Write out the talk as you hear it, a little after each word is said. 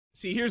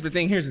See, here's the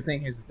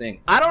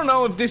thing. I don't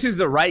know if this is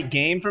the right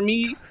game for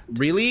me,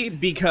 really,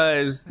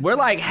 because we're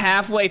like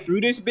halfway through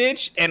this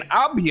bitch, and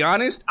I'll be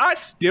honest, I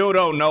still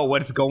don't know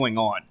what's going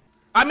on.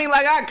 I mean,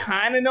 like, I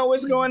kind of know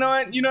what's going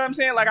on, you know what I'm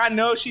saying? Like, I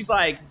know she's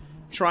like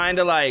trying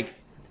to like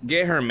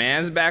get her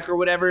man's back or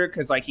whatever,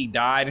 because like he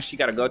died and she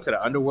got to go to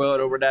the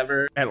underworld or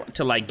whatever and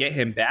to like get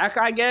him back,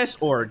 I guess,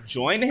 or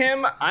join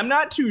him. I'm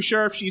not too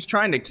sure if she's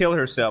trying to kill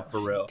herself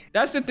for real.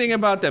 That's the thing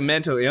about the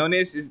mental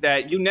illness, is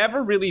that you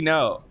never really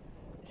know.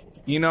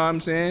 You know what I'm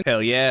saying?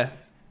 Hell yeah.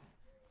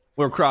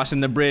 We're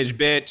crossing the bridge,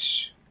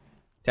 bitch.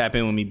 Tap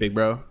in with me, big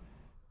bro.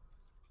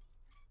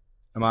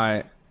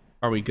 Are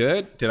we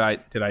good? Did I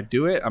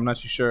do it? I'm not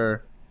too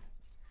sure.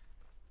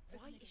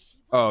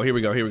 Oh, here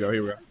we go.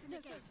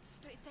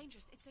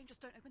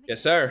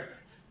 Yes, sir.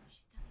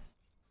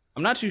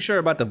 I'm not too sure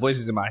about the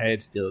voices in my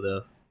head still,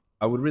 though.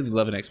 I would really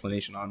love an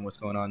explanation on what's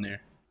going on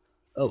there.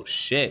 Oh,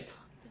 shit.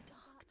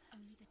 I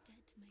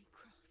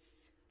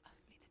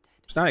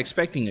was not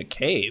expecting a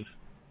cave.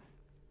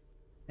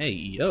 Hey,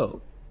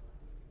 yo.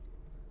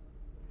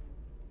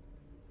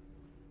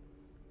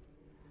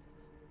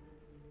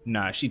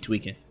 Nah, she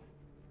tweaking.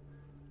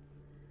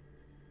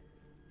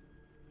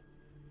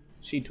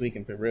 She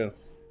tweaking for real.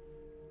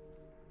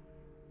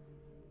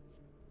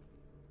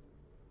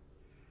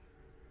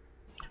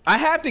 I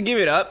have to give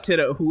it up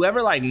to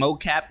whoever like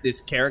mocapped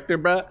this character,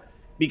 bruh,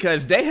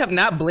 because they have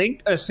not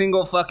blinked a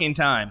single fucking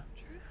time.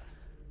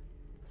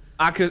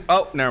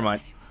 Oh, never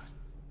mind.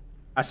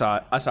 I saw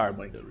it. I saw her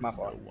blink. My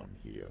fault.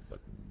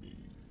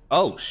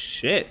 Oh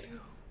shit.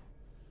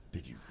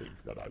 Did you think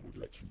that I would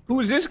let you go? Who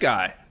is this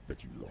guy?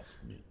 That you lost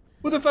me.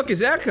 Who the fuck is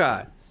that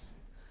guy?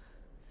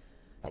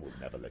 I will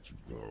never let you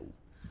go.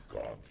 You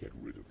can't get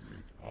rid of me.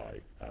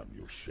 I am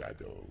your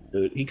shadow.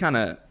 Dude,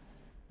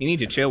 you need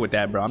to chill with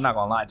that, bro. I'm not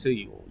gonna lie to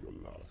you.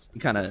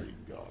 You kind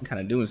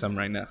of doing something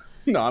right now.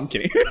 No, I'm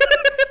kidding. You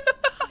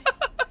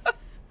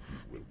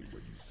will be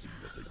when you see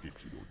what they did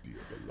to your dear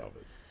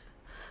beloved.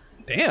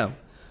 Damn.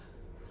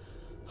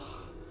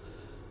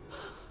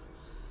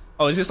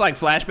 Oh, is this like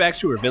flashbacks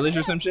to her village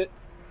or some shit?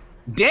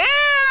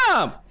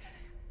 Damn!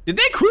 Did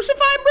they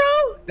crucify,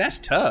 bro? That's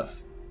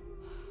tough.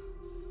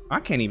 I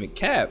can't even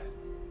cap.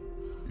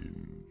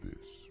 In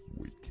this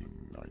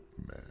waking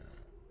nightmare,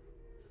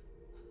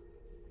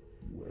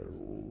 where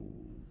all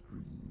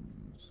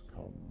dreams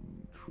come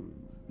true.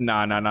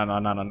 Nah.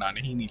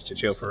 He needs to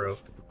chill for real.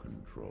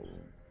 Control.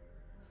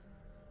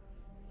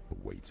 A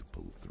way to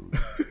pull through.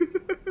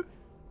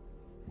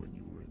 When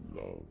you were in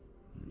love,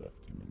 you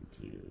left him in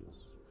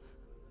tears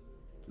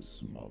to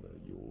smother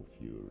your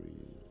furies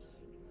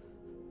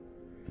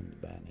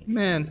and banish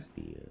Man.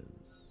 your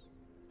fears.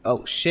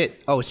 Oh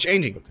shit. Oh, it's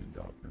changing. But in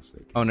darkness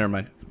they Oh, never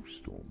mind. through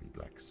stormy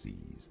black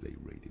seas they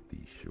raided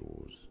these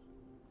shores.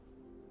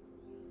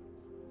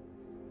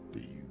 Do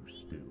you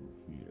still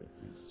hear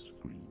his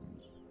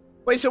screams?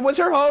 Wait, so was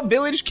her whole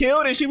village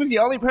killed and she was the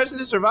only person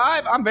to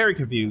survive? I'm very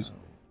confused.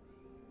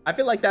 I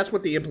feel like that's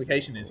what the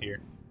implication is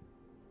here.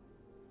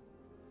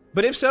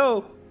 But if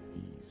so,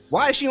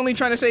 why is she only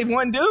trying to save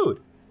one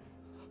dude?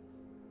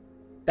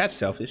 That's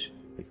selfish.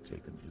 They've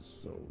taken his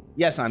soul.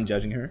 Yes, I'm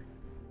judging her.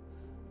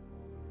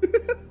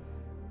 To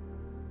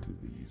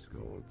these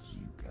gods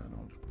you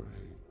cannot pray.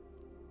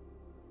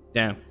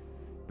 Damn.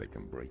 They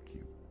can break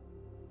you,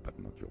 but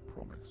not your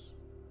promise.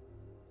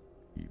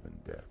 Even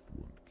death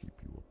won't keep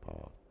you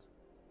apart.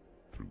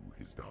 Through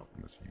his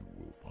darkness you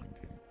will find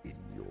him. In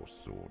your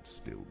sword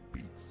still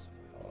beats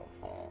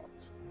a heart.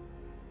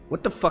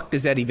 What the fuck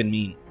does that even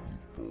mean?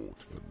 You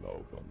fought for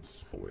love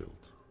unspoiled.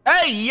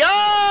 Hey,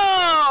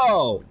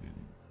 yo!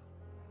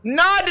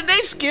 Nah, did they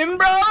skim,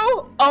 bro?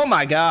 Oh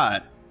my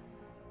god.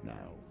 Now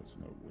there's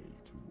no way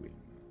to win.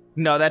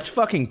 No, that's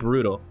fucking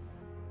brutal.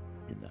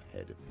 In the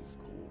head of his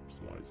corpse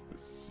lies the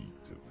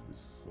seat of his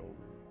soul.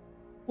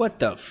 What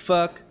the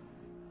fuck?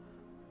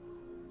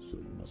 So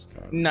you must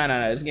carry No,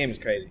 this game is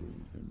crazy. bring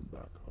him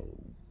back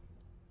home.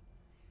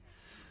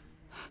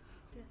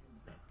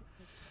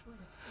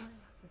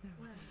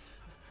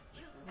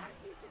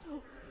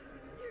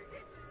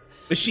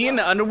 Is she in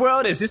the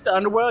underworld? Is this the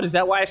underworld? Is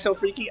that why it's so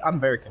freaky? I'm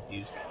very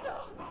confused.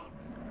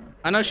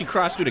 I know she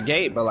crossed through the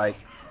gate, but like,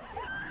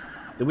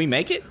 did we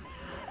make it?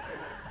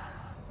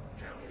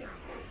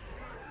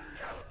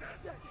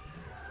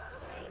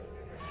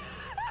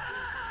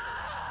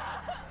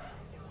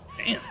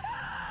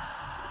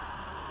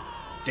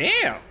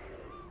 Damn.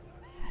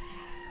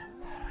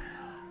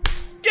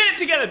 Get it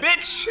together,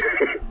 bitch.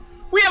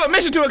 We have a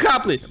mission to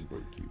accomplish. Can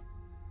break you.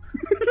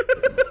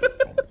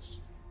 Promise.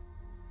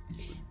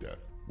 Even death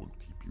won't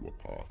keep you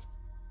apart.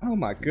 Oh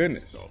my In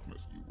goodness.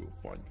 darkness you will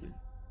find him.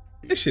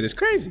 This shit is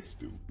crazy. It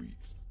still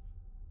beats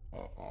a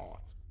heart.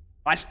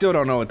 I still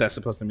don't know what that's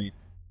supposed to mean.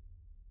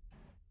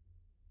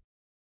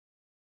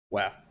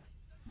 Wow.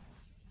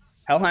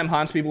 Helheim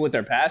haunts people with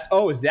their past?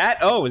 Oh, is that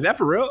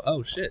for real?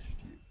 Oh shit.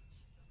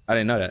 I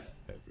didn't know that.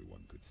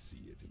 Everyone could see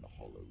it in the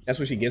hollows. That's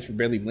what she gets for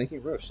barely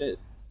blinking? Real shit.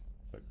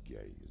 A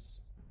gaze.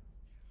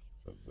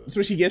 That's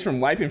what she gets from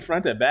wiping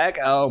front to back?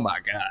 Oh my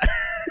god.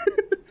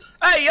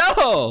 Hey,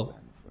 yo!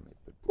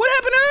 What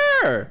happened to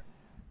her?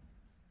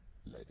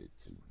 Led it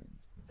to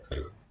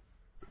him.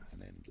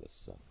 An endless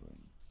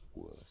suffering,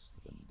 worse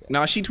than death.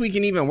 Nah, she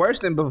tweaking even worse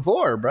than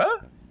before, bruh.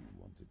 You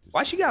wanted to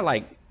Why she got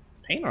like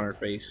paint on her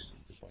face?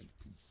 find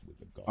peace with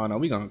the god. Oh no,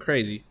 we going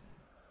crazy.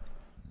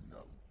 No.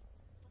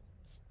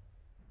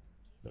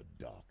 The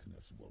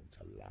darkness won't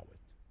allow it.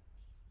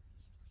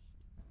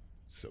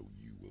 So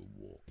you will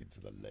walk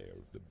into the lair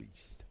of the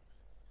beast.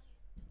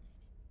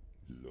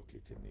 Look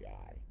it in the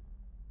eye,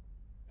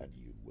 and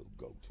you will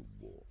go to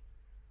war.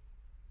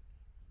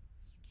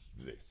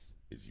 This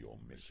is your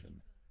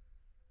mission.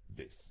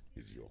 This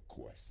is your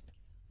quest.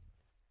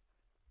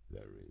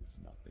 There is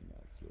nothing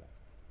else left.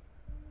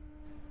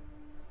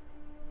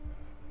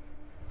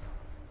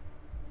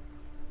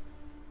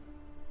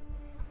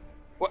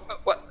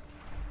 What?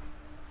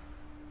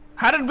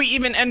 How did we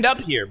even end up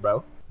here,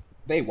 bro?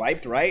 They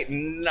wiped, right?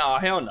 No,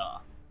 hell no.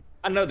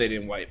 I know they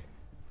didn't wipe.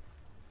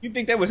 You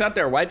think they was out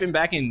there wiping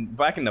back in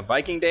the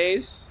Viking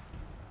days?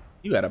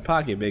 You got a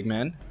pocket, big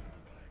man.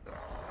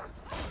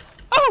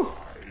 Oh!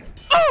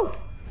 Oh!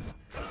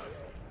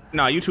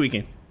 Nah, you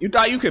tweaking. You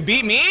thought you could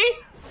beat me?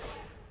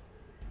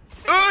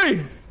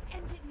 Hey!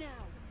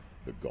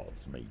 The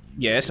gods made you.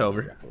 Yeah, it's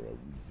over. For a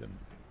reason.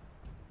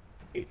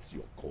 It's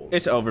your call.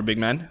 It's over, big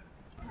man.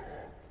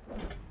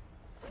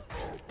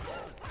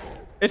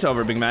 It's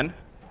over, big man.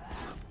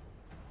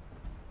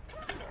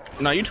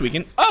 No, you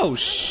tweaking. Oh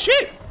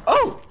shit!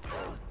 Oh!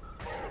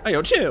 Hey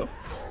yo, chill.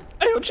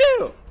 Hey yo,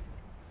 chill.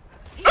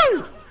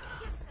 Oh!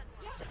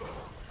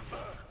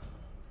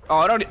 Oh,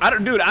 I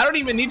don't, dude. I don't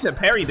even need to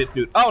parry this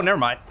dude. Oh, never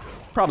mind.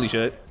 Probably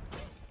should.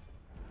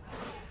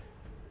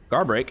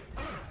 Guard break.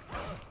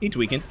 He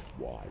tweaking.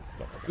 Why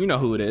suffer You know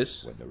who it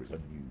is. when there is a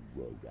new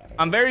road ahead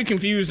I'm very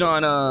confused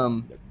on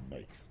that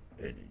makes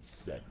any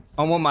sense?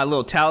 on what my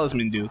little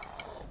talisman do.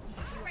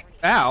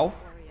 Ow.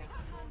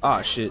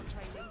 Ah, shit.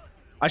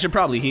 I should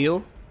probably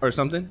heal or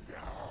something.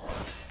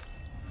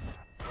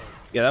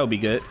 Yeah, that would be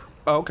good.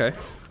 Oh, okay.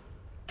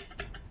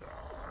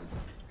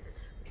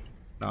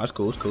 No, it's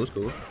cool, it's cool, it's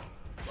cool.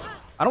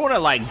 I don't want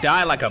to, like,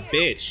 die like a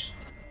bitch.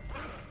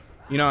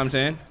 You know what I'm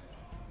saying?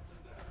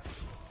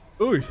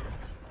 Ooh.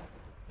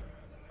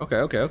 Okay,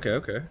 okay, okay,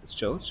 okay. Let's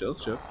chill, let's chill,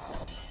 let's chill.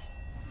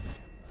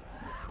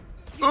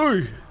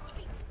 Ooh.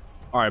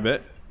 Alright,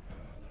 bet.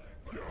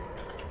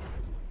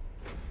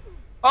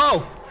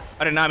 Oh!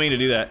 I did not mean to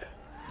do that.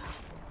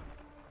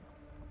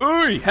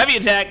 Ooh, heavy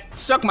attack.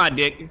 Suck my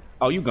dick.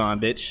 Oh, you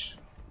gone, bitch.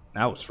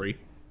 That was free.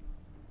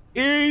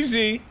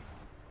 Easy.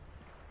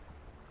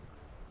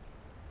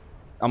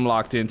 I'm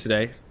locked in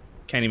today.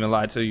 Can't even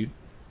lie to you.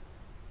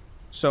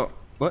 So,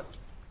 what?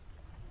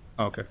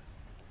 Oh, okay.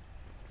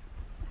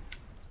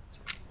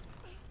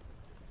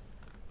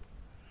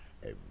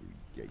 Every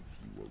gate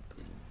you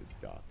open into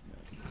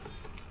darkness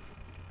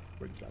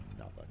brings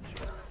another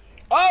challenge.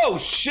 Oh,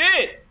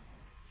 shit!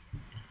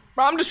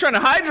 Bro, I'm just trying to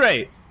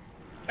hydrate.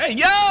 Hey,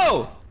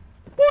 yo!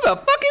 Who the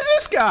fuck is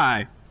this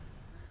guy?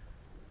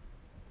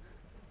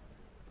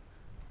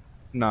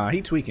 Nah,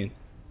 he tweaking.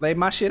 Laid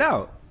my shit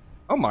out.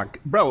 Oh my,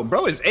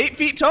 bro is 8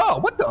 feet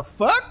tall. What the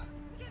fuck?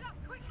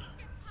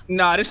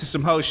 Nah, this is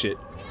some hoe shit.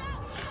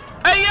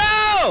 Hey,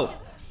 yo!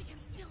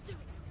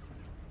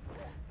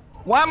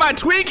 Why am I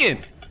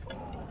tweaking?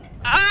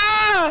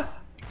 Ah!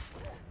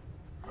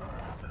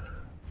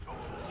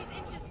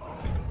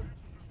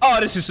 Oh,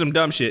 this is some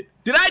dumb shit.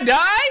 Did I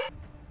die?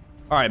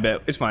 All right,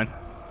 bet. It's fine.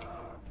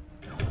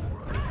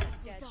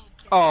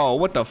 Oh,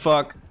 what the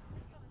fuck?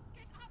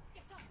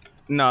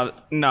 Nah,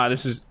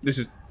 this is.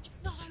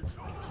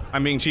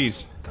 I'm being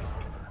cheesed.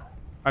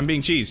 I'm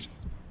being cheesed.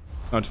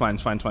 No, it's fine,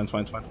 it's fine, it's fine, it's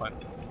fine, it's fine, it's fine.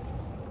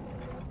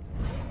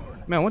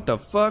 Man, what the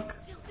fuck?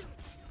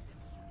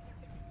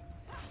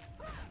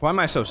 Why am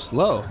I so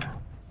slow?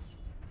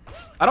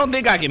 I don't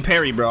think I can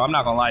parry, bro. I'm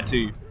not gonna lie to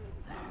you.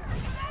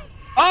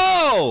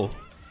 Oh!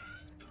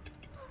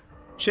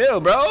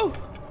 Chill, bro.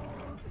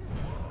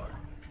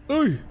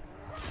 Ooh.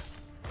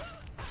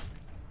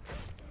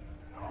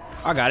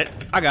 I got it.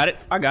 I got it.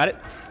 I got it.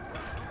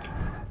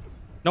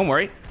 Don't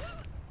worry.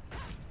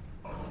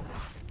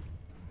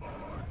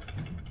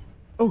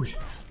 Oh.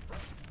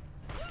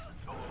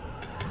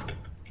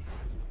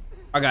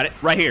 I got it.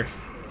 Right here.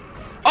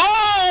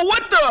 Oh,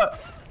 what the?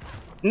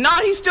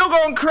 Nah, he's still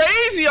going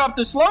crazy off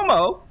the slow-mo.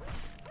 All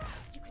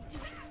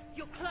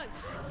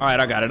right,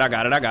 I got it. I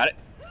got it. I got it.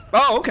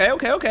 Oh, okay,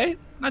 okay, okay.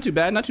 Not too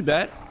bad. Not too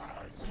bad.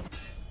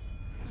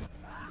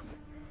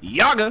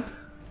 Yaga.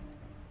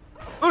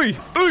 Ooh,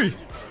 ooh.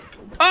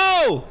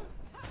 Oh!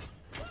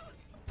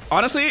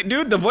 Honestly,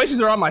 dude, the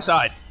voices are on my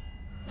side.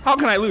 How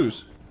can I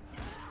lose?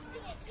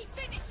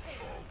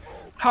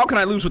 How can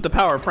I lose with the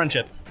power of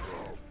friendship?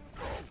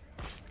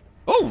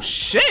 Oh,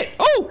 shit!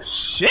 Oh,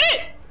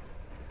 shit!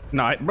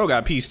 Nah, bro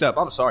got pieced up.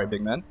 I'm sorry,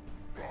 big man.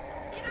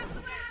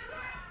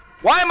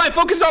 Why am I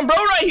focused on bro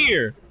right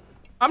here?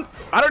 I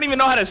don't even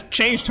know how to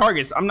change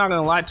targets. I'm not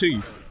gonna lie to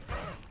you.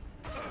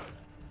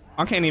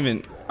 I can't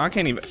even.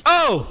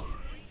 Oh!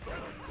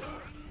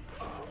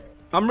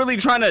 I'm really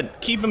trying to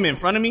keep him in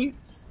front of me.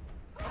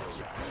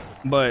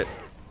 But,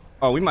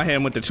 oh, we might hit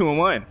him with the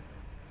 2-in-1.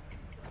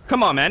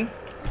 Come on, man.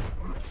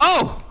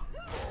 Oh!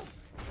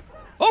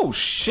 Oh,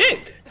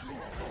 shit!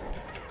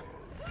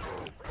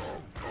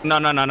 No,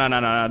 no, no, no, no,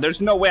 no, no.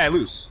 There's no way I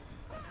lose.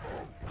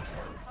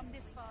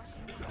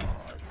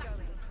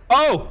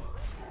 Oh!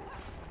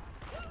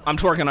 I'm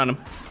twerking on him.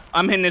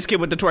 I'm hitting this kid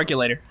with the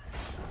twerkulator.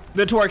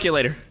 The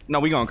twerkulator. No,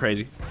 we going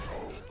crazy.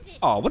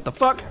 Oh, what the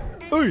fuck?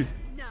 Ooh.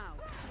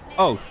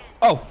 Oh,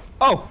 oh,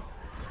 oh.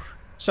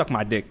 Suck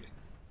my dick.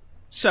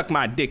 Suck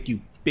my dick,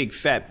 you big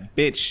fat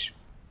bitch.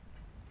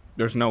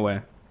 There's no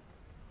way.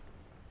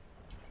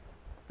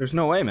 There's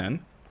no way,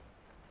 man.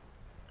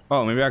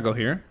 Oh, maybe I go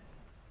here?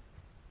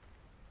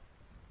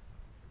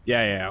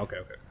 Yeah, yeah, okay,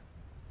 okay.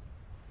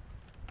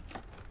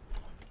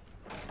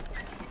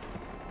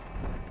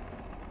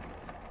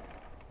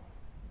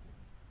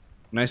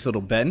 Nice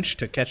little bench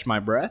to catch my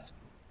breath.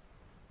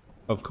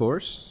 Of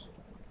course.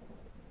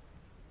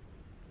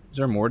 Is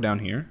there more down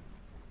here?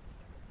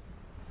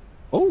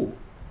 Oh.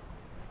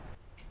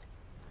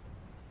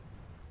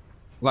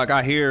 Like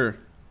I'm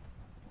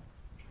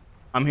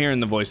hearing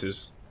the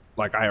voices.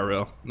 Like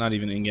IRL, not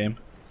even in game.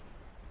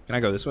 Can I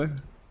go this way?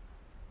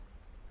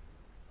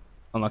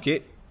 Unlock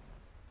it.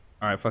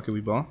 Alright, fuck it,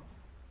 we ball.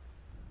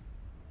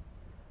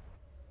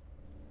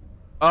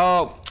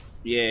 Oh,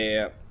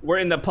 yeah. We're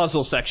in the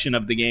puzzle section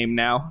of the game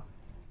now.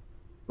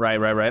 Right,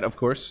 right, right, of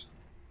course.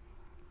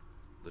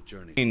 The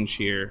journey. Hinge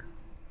here.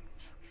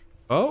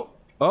 Oh,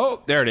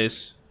 oh, there it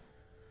is.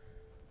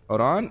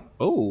 Hold on.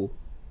 Oh.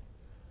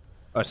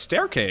 A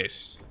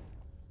staircase.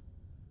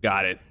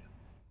 Got it.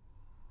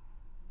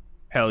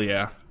 Hell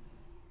yeah.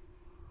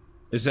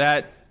 Is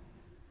that...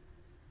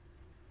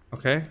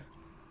 Okay.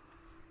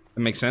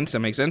 That makes sense, that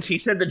makes sense. He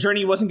said the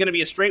journey wasn't going to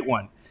be a straight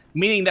one.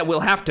 Meaning that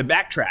we'll have to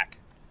backtrack.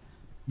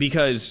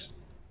 Because...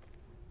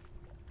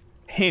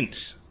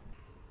 Hints.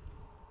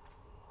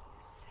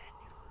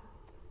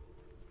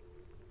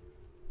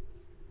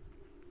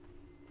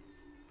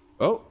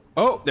 Oh,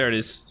 oh, there it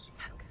is.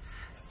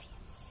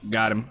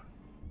 Got him.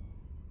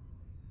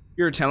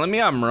 You're telling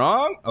me I'm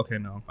wrong? Okay,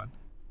 no, I'm fine.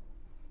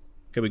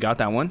 Okay, we got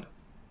that one.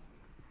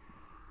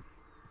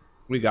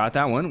 We got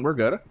that one. We're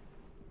good. I'm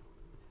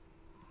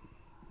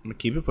gonna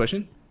keep it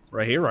pushing.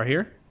 Right here, right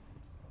here.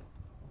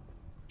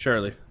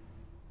 Surely.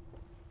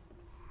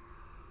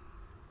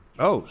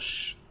 Oh,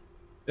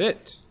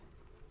 shit.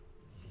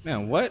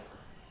 Man, what?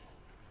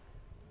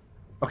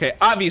 Okay,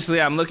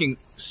 obviously I'm looking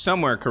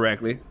somewhere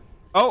correctly.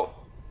 Oh!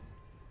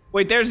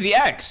 Wait, there's the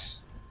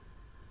X!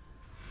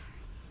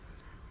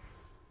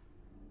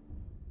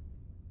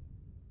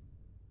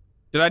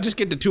 Did I just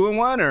get the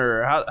 2-in-1,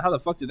 or how the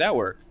fuck did that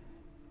work?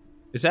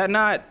 Is that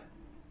not...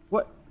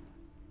 What?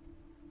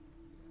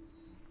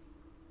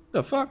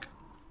 The fuck?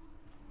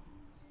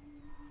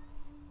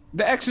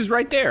 The X is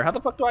right there. How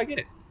the fuck do I get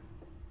it?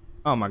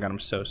 Oh my god, I'm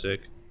so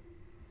sick.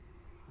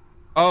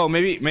 Oh,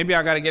 maybe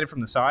I gotta get it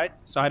from the side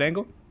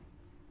angle?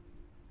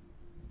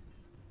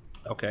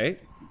 Okay.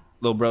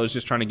 Little bro's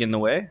just trying to get in the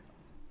way.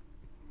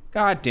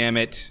 God damn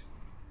it.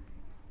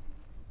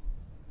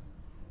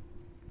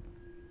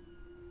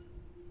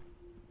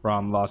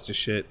 Rom lost his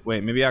shit.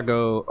 Wait, maybe I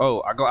go...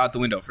 Oh, I go out the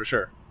window for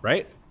sure,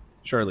 right?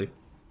 Surely.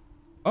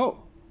 Oh,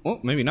 well,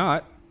 maybe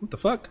not. What the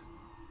fuck?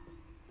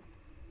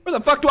 Where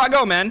the fuck do I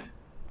go, man?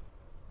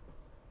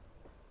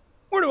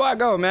 Where do I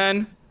go,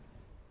 man?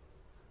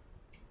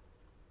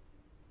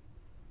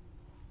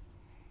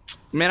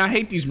 Man, I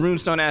hate these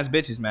runestone ass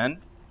bitches,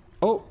 man.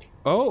 Oh,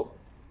 oh.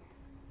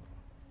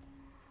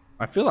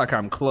 I feel like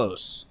I'm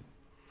close.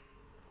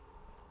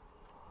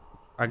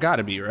 I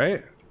gotta be,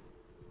 right?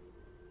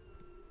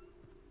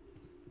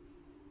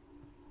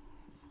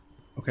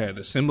 Okay,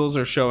 the symbols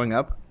are showing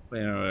up.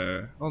 Wait,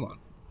 hold on.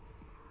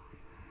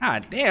 Ah,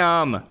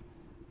 damn.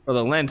 Oh,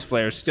 the lens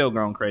flare is still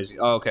going crazy.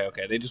 Oh, okay,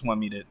 okay. They just want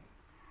me to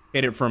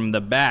hit it from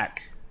the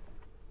back.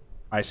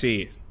 I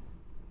see.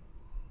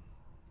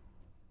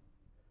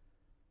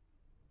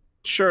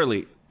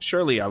 Surely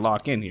I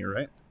lock in here,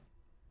 right?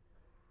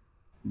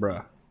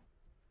 Bruh.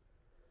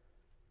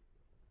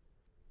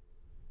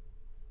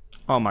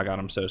 Oh my god,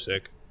 I'm so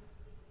sick.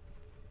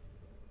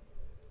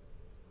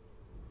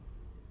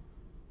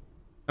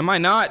 Am I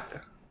not?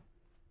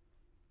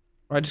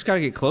 Or I just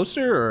gotta get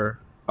closer, or?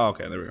 Oh,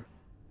 okay, there we go.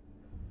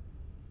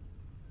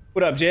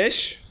 What up,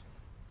 Jish?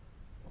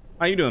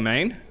 How you doing,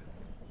 man?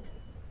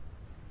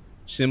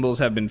 Symbols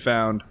have been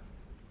found.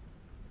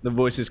 The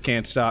voices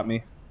can't stop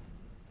me.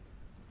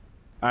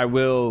 I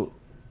will...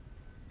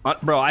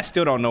 bro, I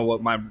still don't know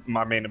what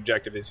my main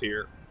objective is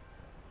here.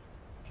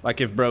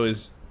 Like if bro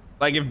is...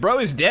 Like if bro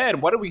is dead,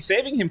 what are we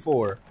saving him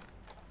for?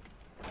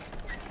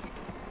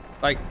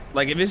 Like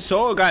if his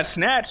soul got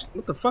snatched,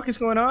 what the fuck is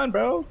going on,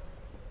 bro?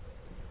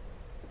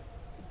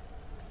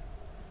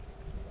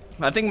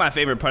 I think my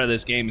favorite part of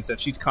this game is that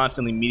she's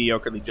constantly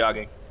mediocrely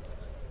jogging.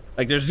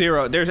 Like there's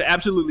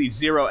absolutely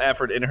zero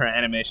effort in her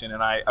animation,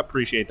 and I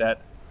appreciate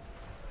that.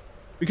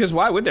 Because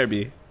why would there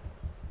be?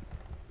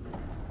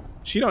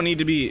 She don't need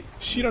to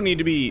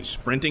be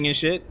sprinting and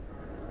shit.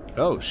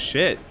 Oh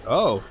shit.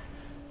 Oh.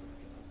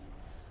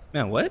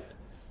 Man, what?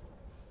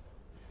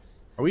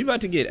 Are we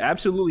about to get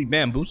absolutely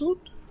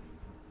bamboozled?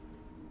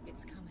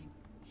 It's coming.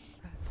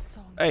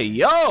 Hey,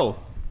 yo!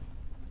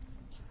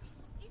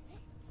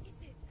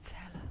 It's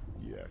Hella.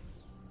 Yes.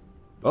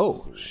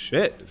 Oh,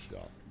 shit. The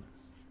darkness.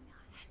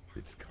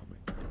 It's coming.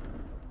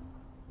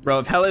 Bro,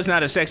 if Hella's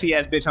not a sexy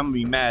ass bitch, I'm gonna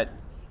be mad.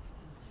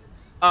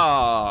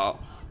 Oh.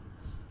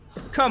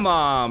 Come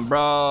on,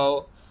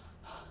 bro.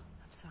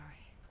 I'm sorry.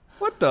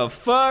 What the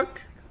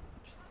fuck?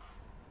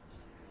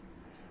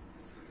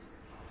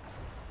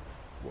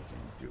 What are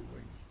you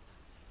doing?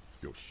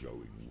 You're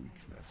showing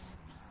weakness.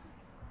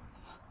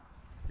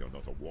 You're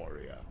not a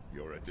warrior.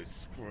 You're a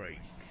disgrace.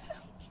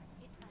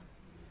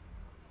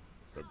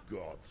 The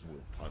gods will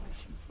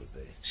punish you for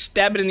this.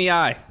 Stab it in the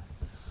eye.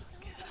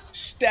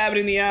 Stab it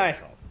in the eye.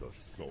 Pick up the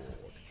sword.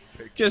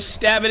 Pick Just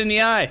stab it in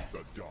the eye. the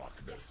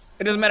darkness.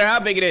 It doesn't matter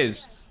how big it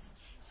is.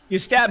 You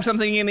stab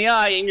something in the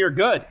eye and you're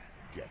good.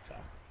 Get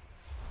up.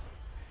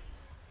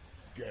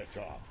 Get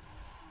up.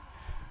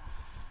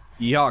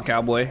 Yeehaw,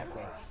 cowboy.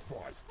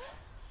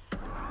 Fight.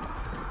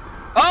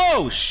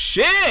 Oh,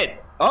 shit!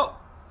 Oh,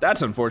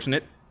 that's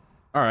unfortunate.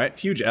 Alright,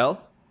 huge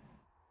L.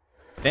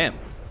 Damn.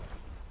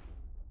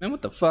 Man,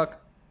 what the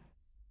fuck?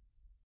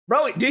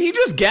 Bro, did he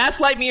just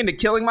gaslight me into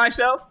killing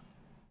myself?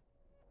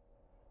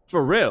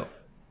 For real.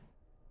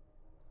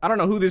 I don't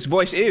know who this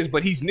voice is,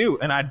 but he's new,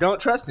 and I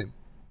don't trust him.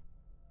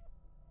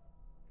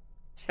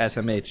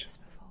 SMH.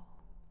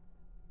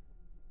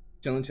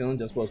 Chillin',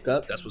 just woke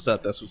up. That's what's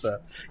up, that's what's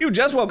up. You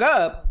just woke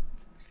up?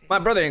 My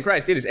brother in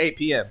Christ, it is 8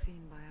 p.m.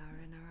 Seen by our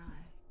inner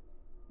eye.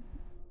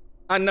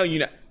 I know you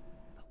know.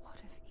 But what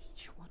if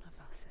each one of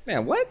us is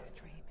Man, what? always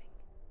dreaming,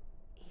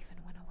 even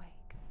when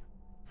awake,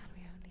 and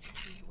we only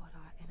see what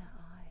our inner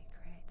eye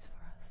creates for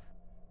us?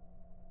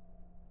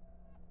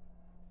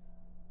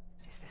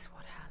 Is this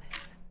what hell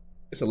is?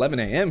 It's 11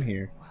 a.m.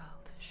 here. World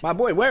My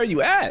boy, where are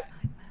you at?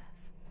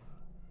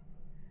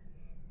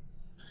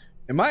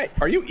 nightmares.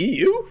 Are you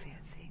EU? Feared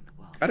seeing the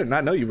world. I did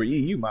not know you were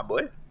EU, my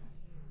boy.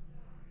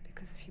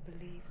 Because if you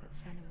believe that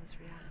Senua's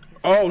reality is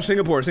Oh,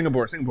 Singapore.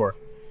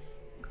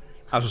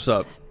 That's what's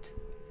up.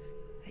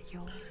 that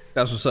yours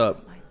That's what's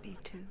up. might be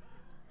too.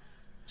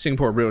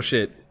 Singapore, real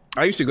shit.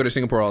 I used to go to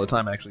Singapore all the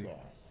time, actually.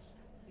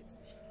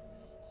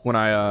 When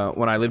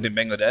I lived in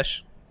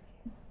Bangladesh,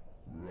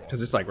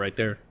 because it's like right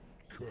there.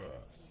 Curse.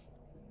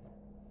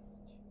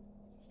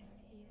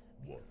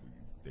 What were you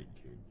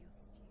thinking?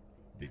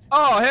 Did you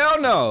Oh hell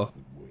no,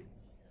 win?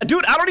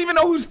 dude! I don't even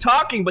know who's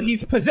talking, but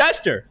he's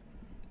possessed her.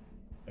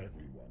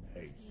 Everyone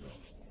hates her.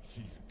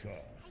 She's cursed.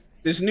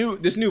 This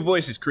new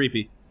voice is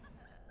creepy.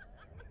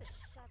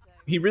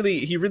 He really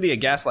a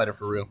gaslighter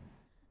for real.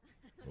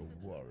 A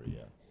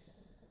warrior.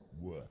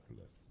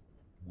 Worthless.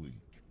 Weak.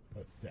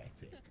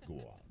 Pathetic. Go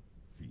on.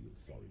 Feel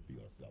sorry for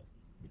yourself,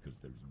 because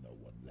there's no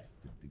one left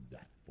to do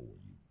that for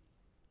you.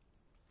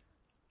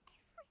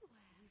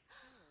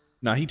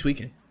 Nah, he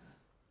tweaking.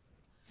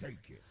 Take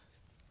it.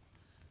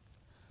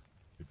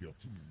 If you're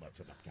too much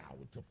of a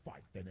coward to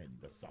fight, then end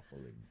the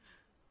suffering.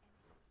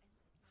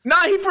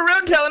 Nah, he for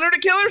real telling her to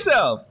kill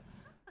herself.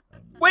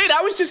 Wait,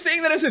 I was just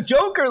saying that as a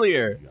joke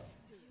earlier.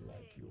 Just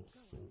like your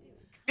sword.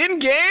 In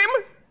game?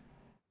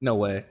 No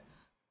way.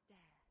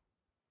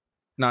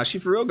 Nah, she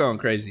for real going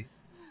crazy.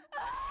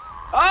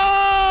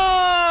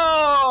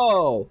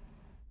 Oh!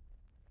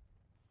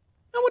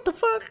 Now what the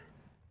fuck?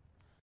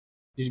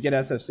 Did you get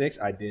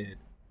SF6? I did.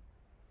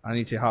 I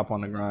need to hop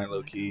on the grind,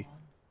 low key.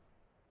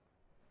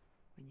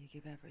 When you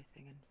give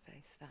everything and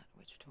face that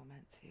which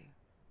torments you,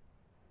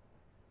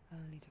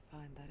 only to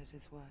find that it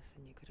is worse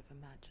than you could have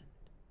imagined.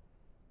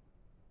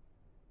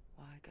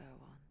 Why go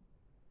on?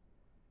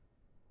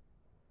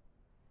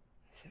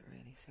 Is it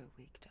really so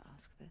weak to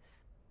ask this?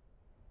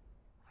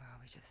 Or are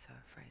we just so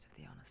afraid of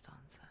the honest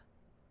answer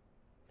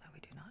that we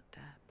do not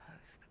dare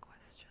pose the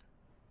question?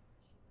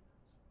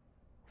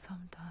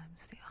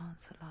 Sometimes the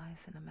answer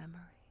lies in a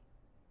memory,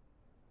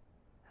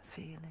 a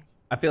feeling,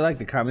 I feel like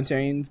the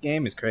commentary in this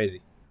game is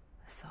crazy.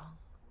 a song.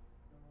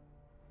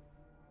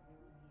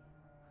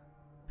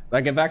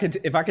 Like if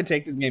I could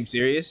take this game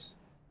serious,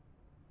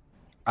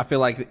 I feel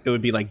like it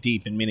would be like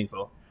deep and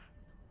meaningful.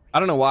 I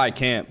don't know why I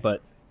can't,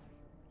 but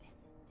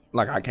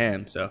like I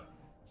can, so.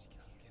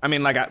 I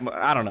mean, like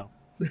I don't know.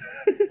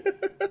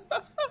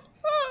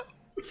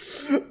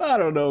 I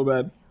don't know,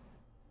 man.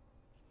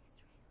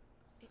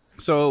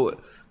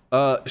 So,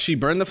 she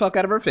burned the fuck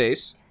out of her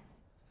face.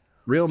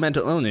 Real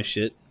mental illness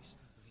shit.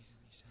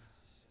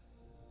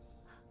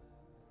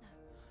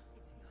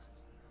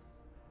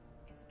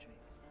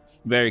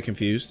 Very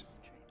confused.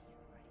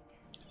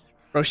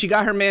 Bro, she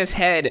got her man's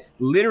head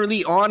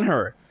literally on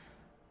her.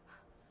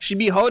 She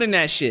be holding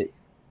that shit.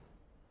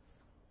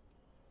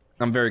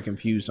 I'm very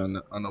confused on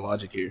the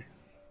logic here.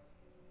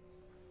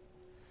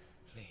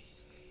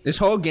 This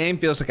whole game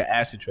feels like an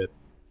acid trip.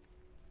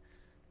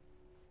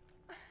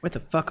 Where the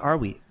fuck are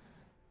we?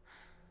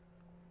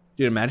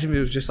 Dude, imagine if it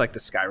was just like the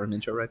Skyrim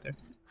intro right there.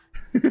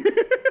 Go towards the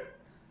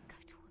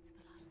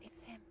light. It's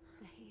him.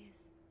 There he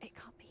is. It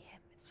can't be him.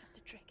 It's just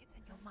a trick. It's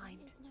in your mind.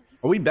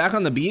 Are we back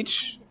on the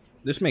beach?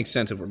 This makes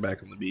sense if we're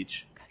back on the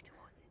beach. Go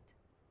towards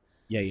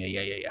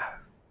it. Yeah.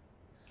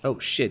 Oh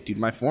shit, dude,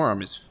 my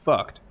forearm is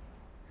fucked.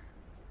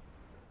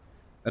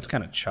 That's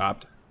kind of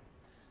chopped.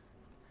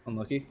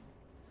 Unlucky.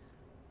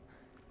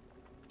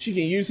 She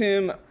can use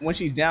him when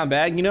she's down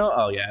bad, you know?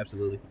 Oh yeah,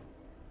 absolutely.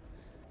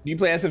 Do you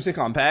play SF6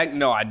 on PAG?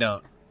 No, I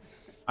don't.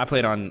 I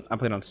played on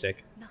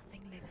stick.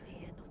 Nothing lives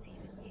here, not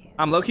even you.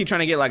 I'm low-key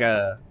trying to get like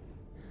a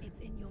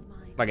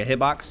hitbox. I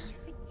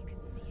think you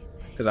can see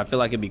it. Because I feel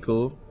like it'd be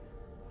cool.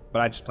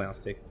 But I just play on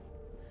stick.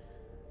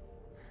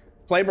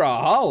 Play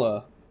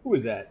Brawlhalla? Who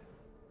is that?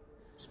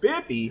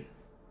 Spiffy?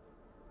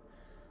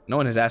 No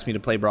one has asked me to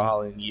play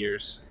Brawlhalla in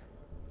years.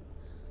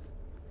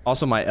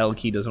 Also, my L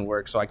key doesn't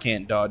work, so I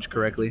can't dodge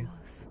correctly.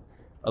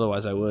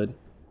 Otherwise, I would.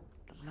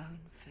 The lone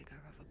figure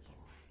of a boy.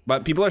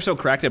 But people are so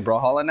cracked at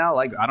Brawlhalla now,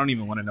 like, I don't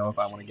even want to know if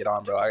I want to get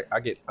on, bro. I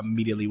get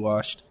immediately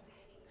washed.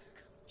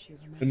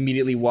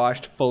 Immediately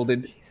washed,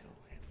 folded,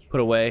 put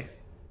away,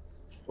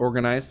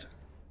 organized.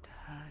 To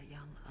her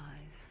young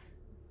eyes,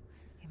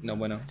 No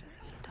bueno. as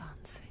if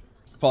dancing.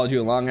 Followed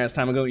you a long ass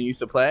time ago and you used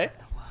to play.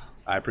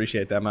 I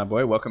appreciate that, my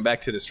boy. Welcome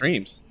back to the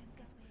streams.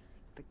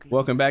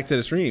 Welcome back to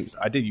the streams.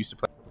 I did used to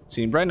play.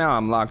 See, right now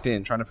I'm locked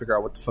in, trying to figure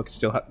out what the fuck is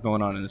still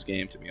going on in this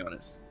game, to be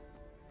honest.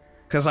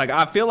 Cause like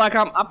I feel like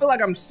I'm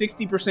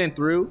 60%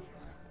 through,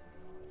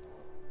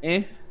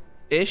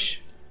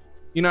 ish.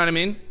 You know what I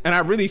mean? And I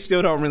really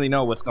still don't really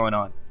know what's going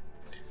on.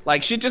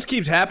 Like shit just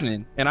keeps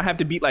happening, and I have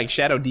to beat like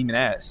Shadow Demon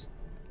ass.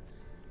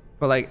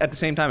 But like at the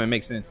same time, it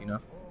makes sense, you know.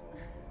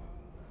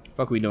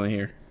 Fuck we doing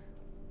here?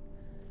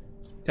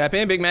 Tap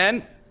in, big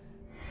man.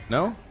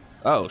 No?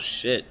 Oh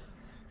shit.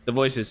 The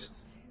voices.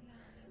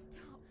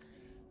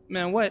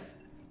 Man, what?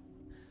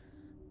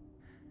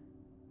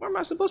 Where am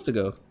I supposed to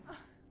go?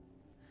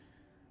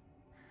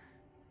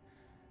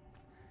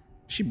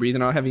 Is she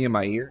breathing all heavy in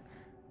my ear?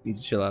 Need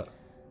to chill out.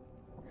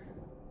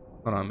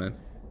 Hold on, man.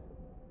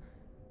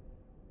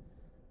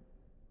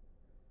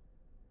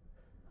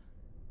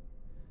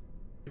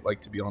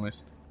 Like, to be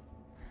honest,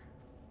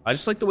 I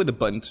just like the way the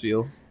buttons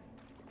feel.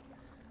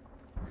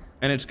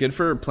 And it's good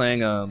for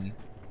playing,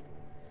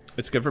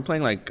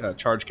 like,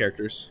 charge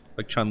characters.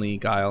 Like Chun-Li,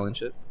 Guile, and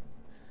shit.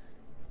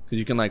 Because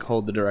you can, like,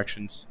 hold the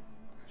directions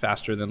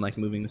faster than, like,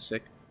 moving the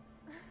stick.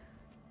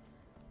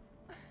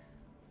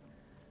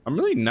 I'm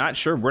really not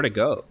sure where to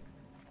go.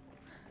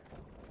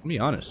 I'll be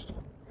honest.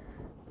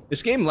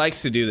 This game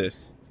likes to do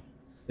this.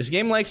 This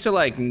game likes to,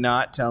 like,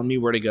 not tell me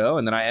where to go,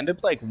 and then I end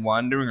up, like,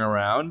 wandering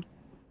around,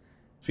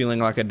 feeling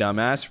like a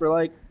dumbass for,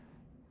 like,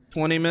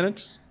 20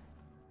 minutes.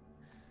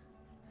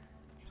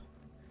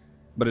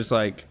 But it's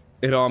like,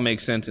 it all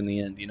makes sense in the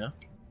end, you know?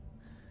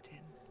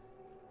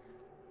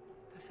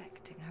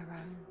 Perfecting her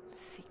own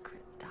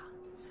secret dance.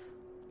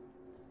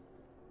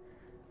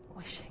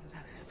 Wishing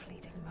those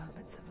fleeting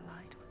moments of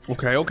light would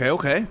Okay. last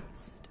forever.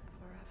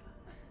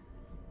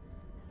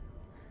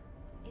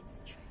 It's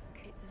a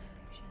trick. It's an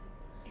illusion.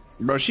 It's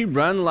Bro, she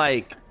run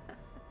like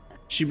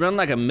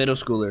a middle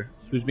schooler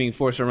who's being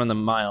forced to run the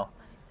mile.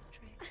 a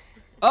trick.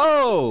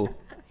 Oh!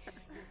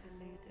 You're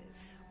deluded.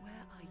 Where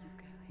are you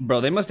going?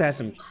 Bro, they must have had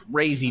some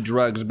crazy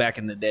drugs back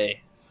in the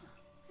day.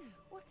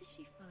 What is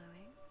she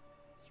following?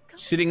 You can't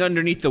Sitting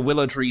underneath the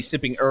willow tree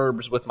sipping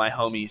herbs with my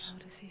homies. How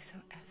does he so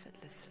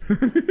effortlessly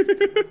world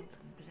and bliss?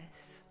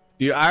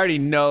 Dude, I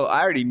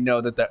already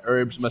know that the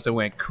herbs must have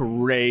went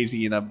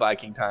crazy in the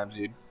Viking times,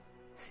 dude.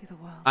 See the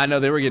world I know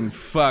they were getting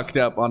fucked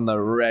up on the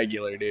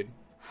regular, dude.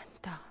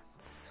 and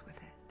dance with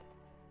it,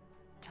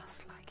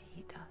 just like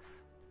he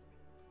does.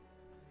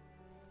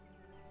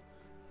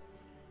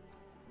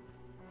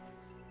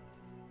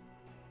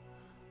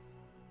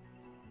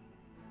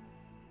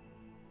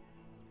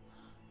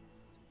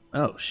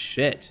 Oh,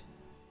 shit.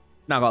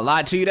 Not gonna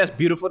lie to you, that's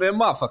beautiful than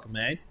motherfucker,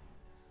 man.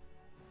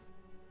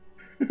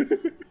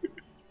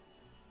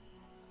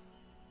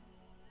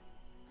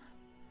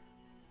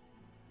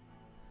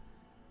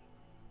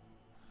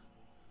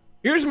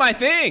 Here's my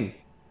thing.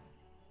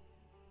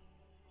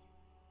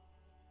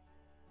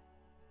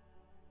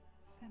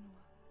 Senua,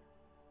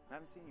 I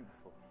haven't seen you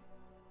before.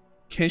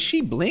 Can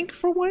she blink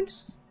for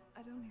once?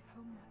 I don't leave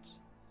home much.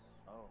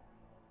 Oh,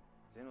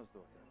 Zeno's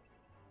daughter.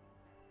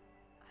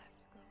 I have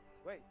to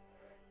go. Wait.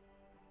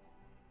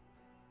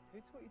 Who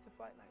taught you to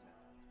fight like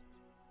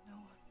that? No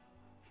one.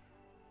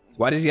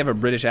 Why does he have a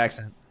British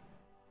accent?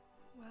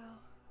 Well,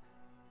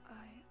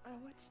 I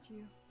watched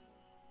you,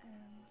 and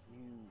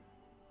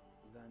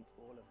You learned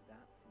all of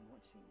that from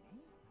watching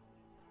me?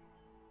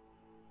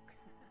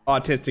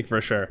 Autistic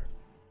for sure.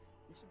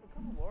 You should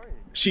become a warrior.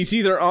 She's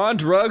either on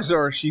drugs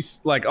or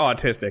she's like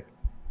autistic.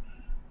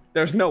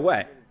 There's no way.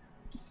 I'm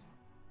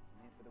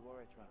here for the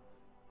warrior trials.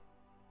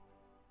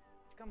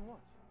 Just come and watch.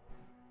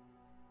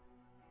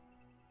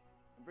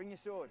 And bring your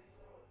sword.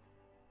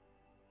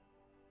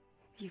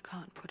 You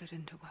can't put it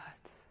into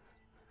words.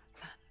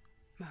 That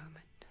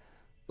moment.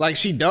 Like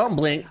she don't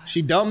blink,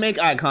 she don't make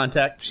eye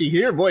contact, she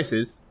hear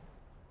voices.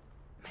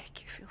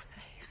 Make you feel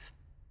safe.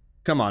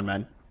 Come on,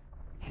 man.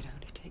 It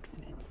only takes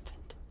an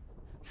instant.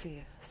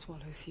 Fear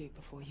swallows you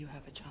before you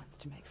have a chance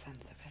to make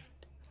sense of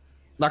it.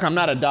 Like I'm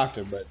not a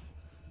doctor, but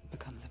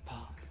Becomes a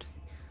part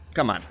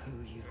come on, of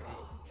who you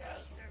are.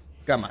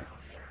 come on.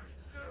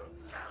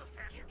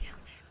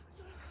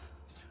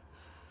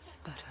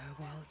 But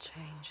world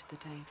change the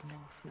day the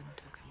Northmen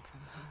took him from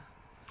her.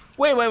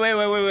 Wait. Senua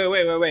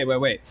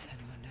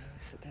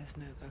knows that there's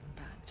no going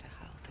back to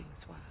how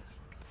things were.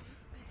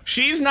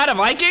 She's not a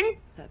Viking?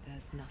 That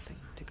there's nothing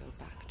to go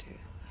back to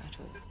at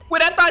all.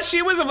 Wait, I thought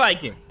she was a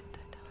Viking.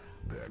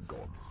 Their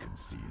gods can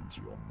see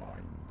into your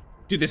mind.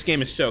 Dude, this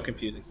game is so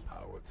confusing.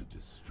 Power to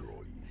destroy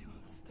you. They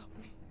won't stop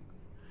me.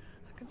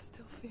 I can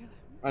still feel it.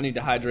 I need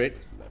to hydrate.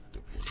 Left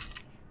of him.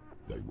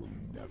 They will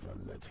never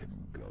let him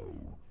go.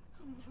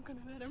 I'm not gonna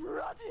let him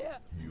rot here.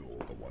 You're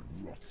the one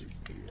rotting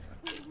here.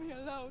 Leave me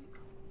alone.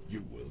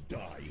 You will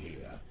die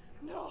here.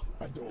 No.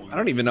 And all I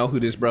don't even know who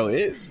this bro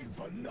is.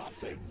 for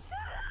nothing.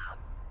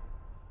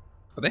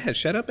 Oh, they had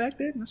shut up back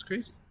then? That's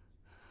crazy.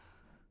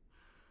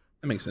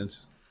 That makes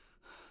sense.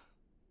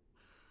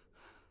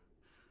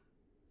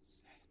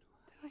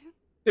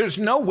 There's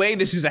no way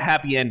this is a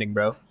happy ending,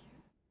 bro. I'll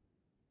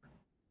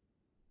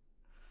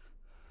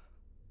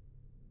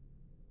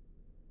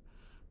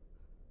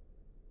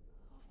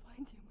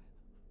find you,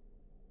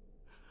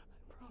 man. I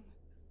promise.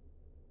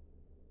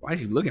 Why is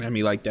he looking at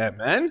me like that,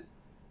 man?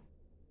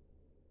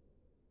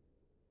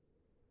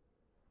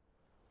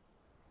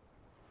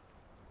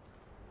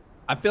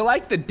 I feel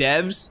like the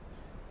devs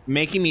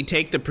making me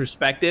take the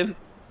perspective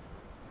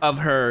of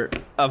her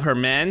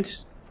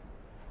mans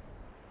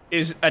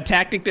is a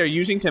tactic they're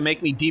using to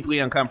make me deeply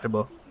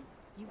uncomfortable.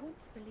 You want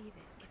to believe it.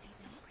 Is he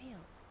not real?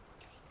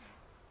 Is he there?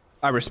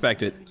 I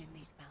respect it. Alone in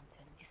these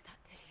mountains. Is that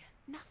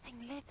Dillian?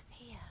 Nothing lives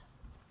here.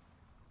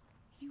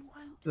 You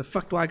won't. The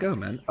fuck do I go,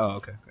 man? Oh,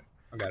 okay.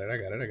 I got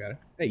it.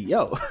 Hey,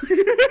 yo. Maybe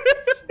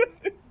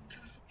it's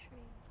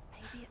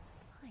a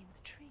sign.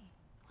 The tree.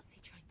 What's he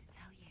trying to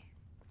tell you?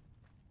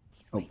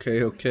 He's waiting for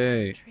you on the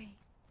tree.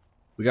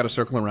 We got to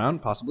circle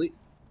around, possibly.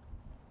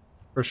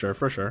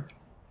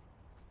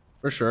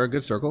 For sure.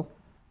 Good circle.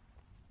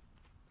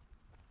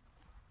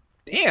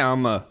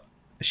 Damn.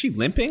 Is she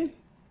limping?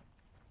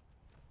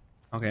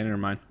 Okay, never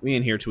mind. We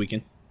in here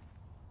tweaking.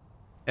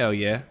 Hell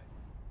yeah.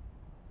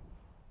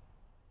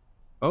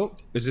 Oh,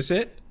 is this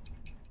it?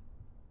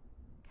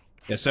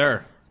 Yes,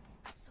 sir.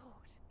 A sword.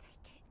 Take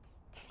it.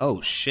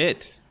 Oh,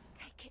 shit.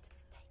 Take it.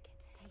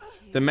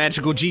 Take it. The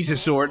magical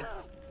Jesus sword.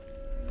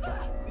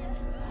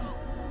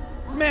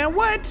 Man,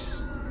 what?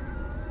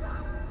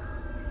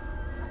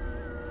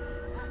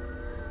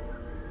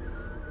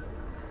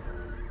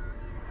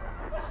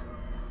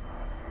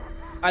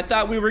 I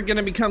thought we were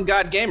gonna become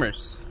God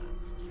gamers.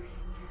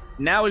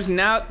 Now is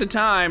not the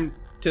time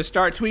to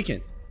start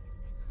tweaking.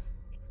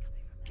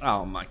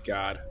 Oh my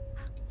god.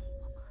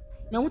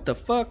 Man, what the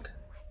fuck?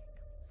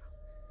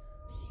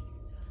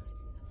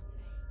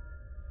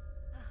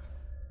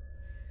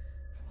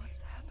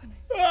 What's happening?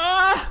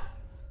 Ah!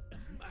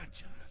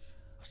 Imagine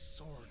a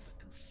sword that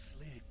can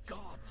slay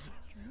gods.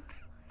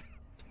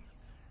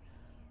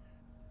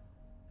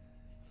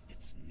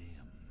 Its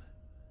name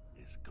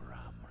is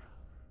Gramr.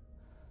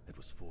 It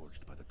was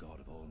forged by the god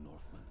of all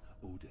Northmen,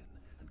 Odin,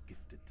 and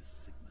gifted to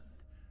Sigmund,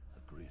 a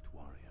great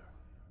warrior.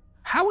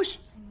 How is she?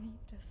 I need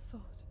this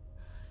sword.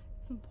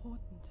 It's important.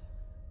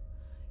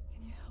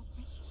 Can you help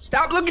me?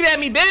 Stop looking at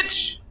me,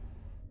 bitch!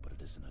 But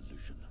it is an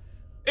illusion.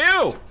 Ew!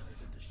 Turned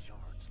into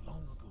shards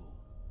long ago.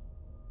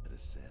 It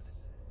is said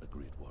a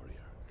great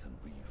warrior can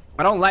reforge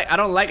I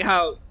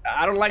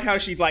don't like how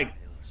she's like,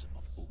 tales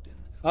of Odin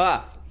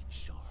ah, each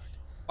shard.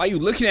 why are you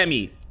looking at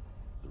me?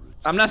 The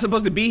roots I'm not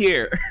supposed to be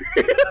here.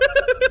 hands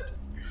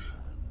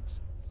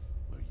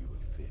where you will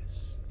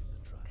face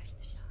the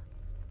trials.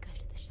 Go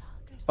to the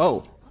shard.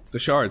 Oh, the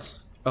shards.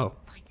 Oh,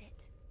 Find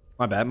it.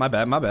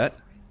 my bad.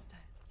 Runestones.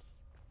 It's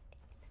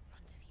in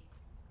front of you.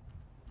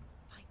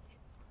 Find it.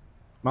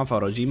 My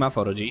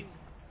photo G.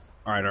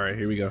 Alright,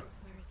 here we go. Where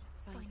is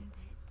it? Find it.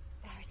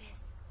 There it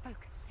is.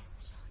 Focus. There's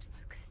the shard.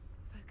 Focus.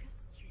 Focus.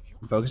 Use your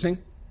I'm focusing?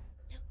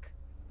 look.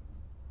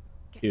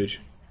 Huge.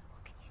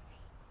 What can you see?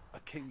 A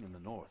king in the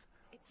north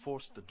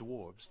forced the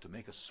dwarves to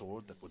make a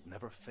sword that would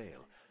never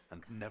fail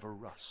and never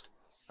rust,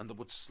 and that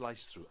would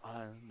slice through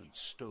iron and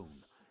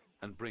stone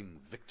and bring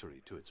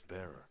victory to its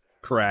bearer.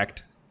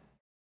 Correct.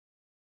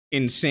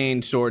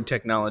 Insane sword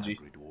technology.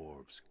 Angry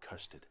dwarves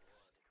cursed it.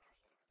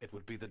 It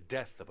would be the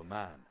death of a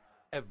man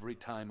every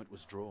time it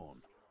was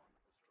drawn,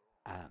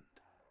 and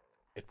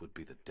it would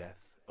be the death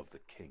of the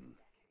king.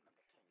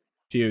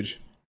 Huge.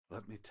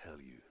 Let me tell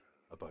you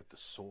about the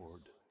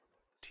sword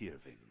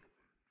Tyrving.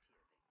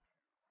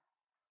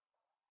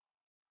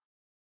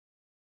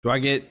 Do I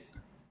get... Is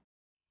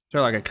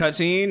there like a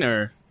cutscene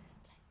or...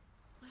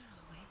 Where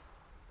are we?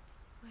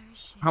 Where is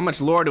she? How much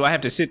lore do I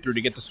have to sit through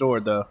to get the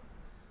sword though?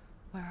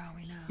 Where are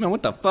we now? Man,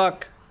 what the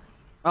fuck?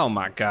 Oh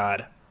my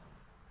god.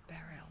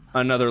 Burial mound.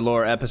 Another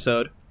lore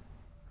episode.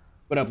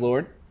 What up,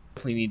 Lord?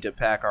 Definitely need to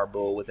pack our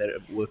bowl with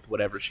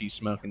whatever she's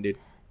smoking, dude.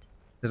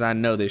 Because I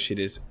know this shit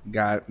has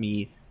got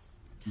me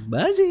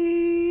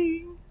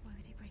buzzing. Why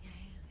would you bring her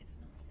here? It's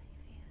not safe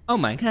here. Oh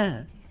my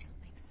god. Do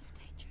something so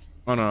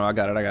dangerous. Oh no, I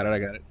got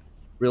it.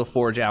 Real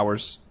forge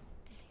hours.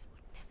 Dillian would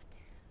never do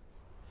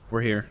that.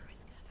 We're here.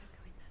 Risk it. Don't go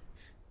in there.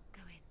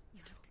 Go in. You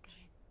have to go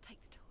in. Take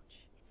the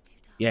torch. It's too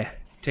dark. Yeah,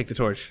 take the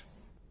torch.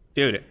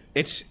 Dude,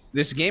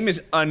 this game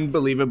is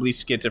unbelievably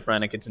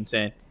schizophrenic. It's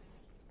insane.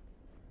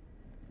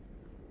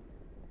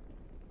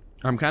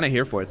 I'm kind of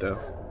here for it though.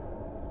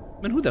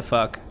 Man, who the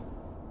fuck?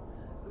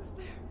 Who's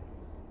there?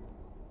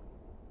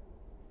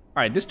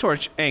 All right, this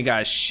torch ain't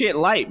got shit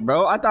light,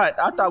 bro. I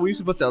thought we were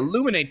supposed to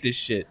illuminate this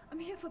shit. I'm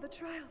here for the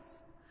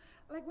trials.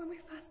 Like when we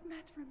first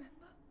met, remember?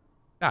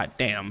 God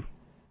damn.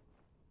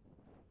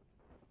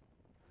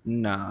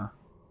 Nah.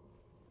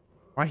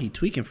 Why he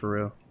tweaking for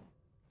real?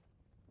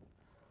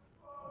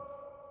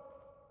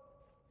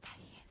 There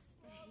he is.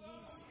 There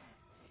he is.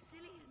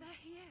 Dillian, there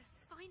he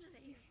is.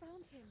 Finally. You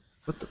found him.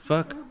 What the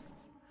fuck?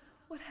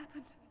 What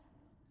happened?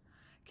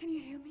 Can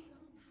you hear me?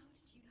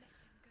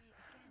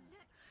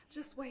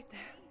 Just wait there.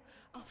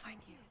 I'll find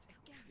you.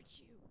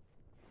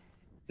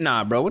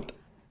 Nah, bro. What the?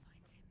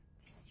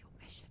 This is your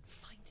mission.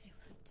 Find him.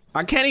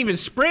 I can't even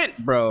sprint,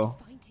 bro.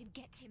 Find him.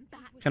 Get him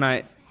back. Can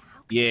I?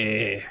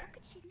 Yeah. How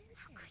could she lose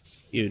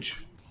him? Huge.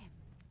 Find him.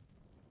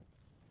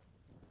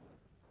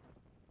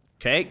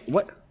 Okay.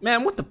 What?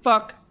 Man, what the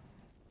fuck?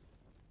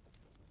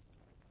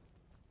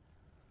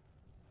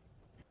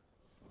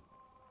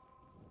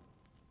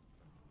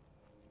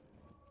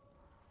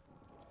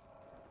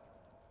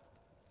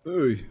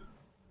 Hey.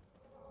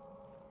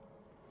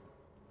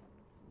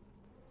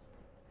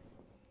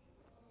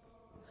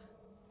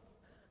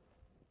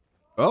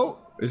 Oh,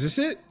 is this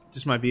it?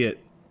 This might be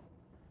it.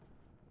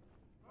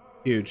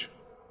 Huge.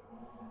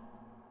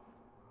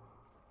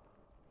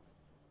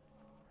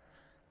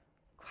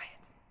 Quiet.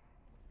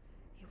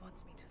 He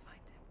wants me to find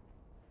him.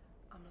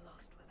 I'm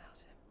lost without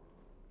him.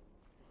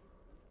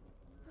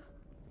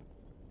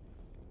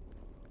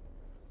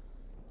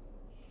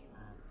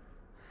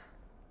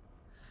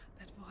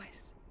 That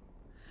voice.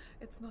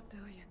 It's not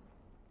Dillian.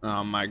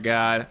 Oh my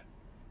god.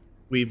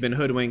 We've been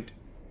hoodwinked.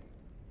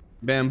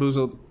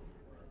 Bamboozled.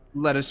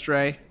 Led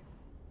astray.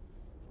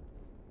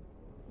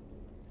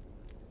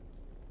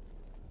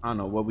 I don't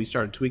know what we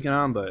started tweaking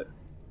on, but...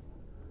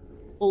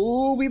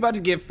 Ooh, we about to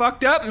get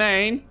fucked up,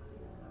 man.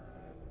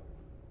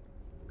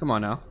 Come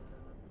on now.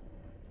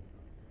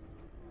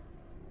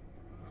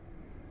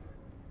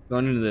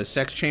 Going into the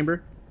sex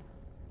chamber?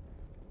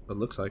 What it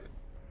looks like.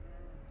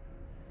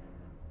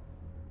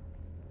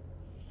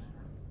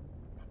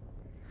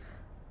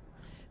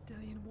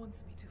 Dillian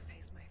wants me to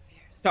face my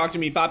fears. Talk to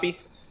me, Poppy.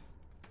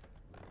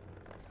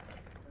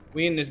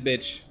 We in this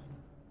bitch.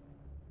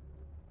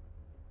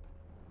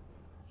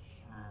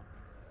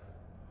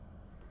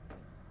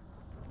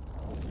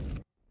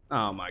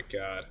 Oh my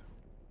god.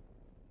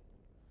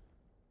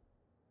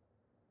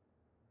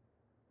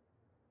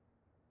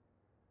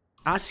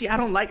 See, I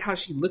don't like how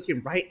she's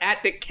looking right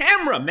at the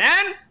camera,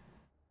 man.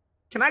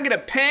 Can I get a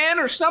pan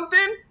or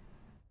something?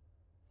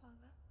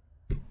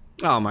 Father?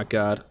 Oh my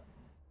god.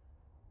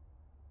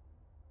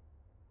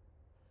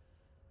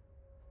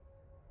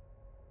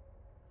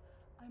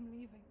 I'm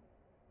leaving.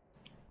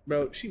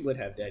 Bro, she would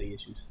have daddy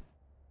issues.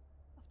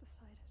 I've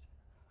decided.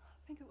 I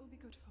think it will be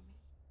good for me.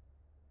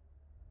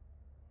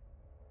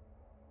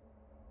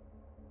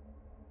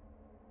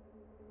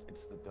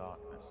 It's the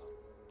darkness.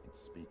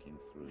 It's speaking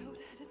through No, you.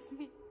 Dad, it's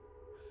me.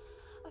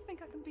 I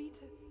think I can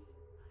beat it.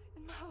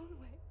 In my own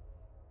way.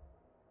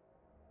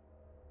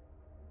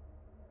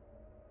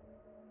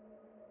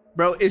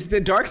 Bro, is the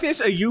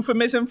darkness a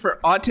euphemism for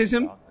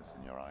autism? Darkness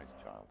in your eyes,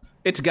 child.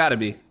 It's gotta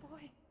be.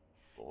 Boy.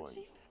 Boy. The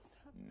chief said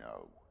so.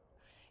 No.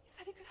 He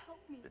said he could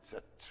help me. It's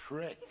a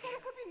trick. He said I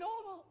could be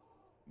normal.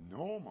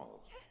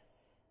 Normal.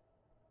 Yes.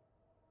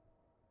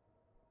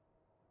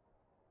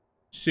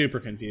 Super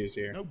confused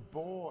here. No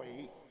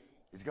boy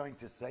is going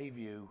to save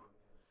you.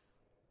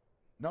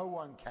 No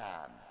one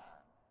can.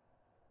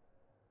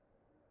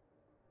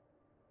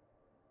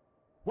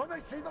 When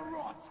they see the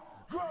rot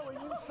growing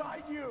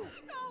inside you,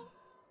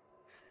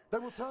 they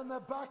will turn their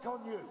back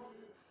on you.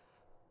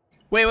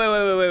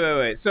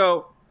 Wait.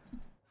 So,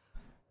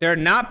 they're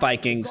not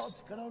Vikings.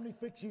 Gods can only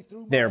fix you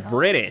through my They're hand.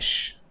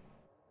 British,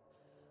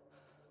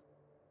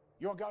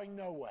 You're going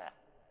nowhere.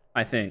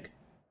 I think.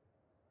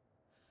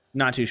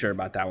 Not too sure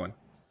about that one.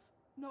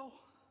 No.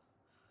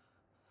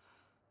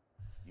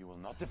 You will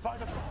not defy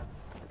the gods.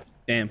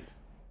 Damn.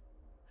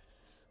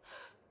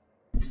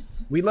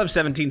 We love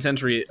 17th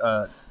century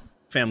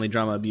family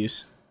drama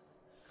abuse.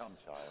 Come,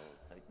 child,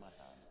 take my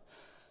hand.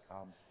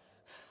 Come.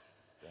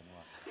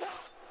 Senua.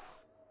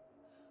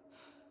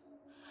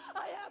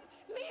 I am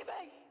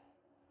leaving.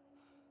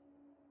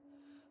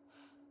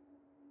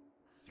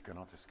 You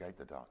cannot escape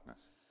the darkness.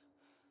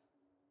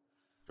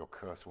 Your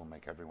curse will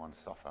make everyone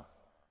suffer.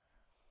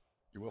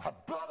 You will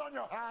have blood on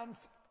your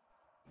hands.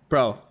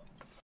 Bro.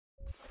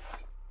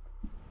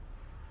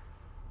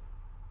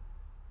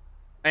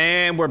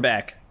 And we're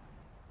back.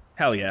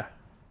 Hell yeah.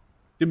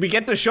 Did we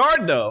get the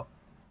shard though?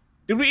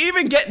 Did we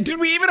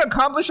even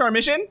accomplish our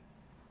mission?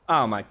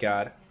 Oh my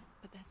god.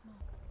 But there's more.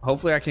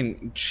 Hopefully I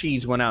can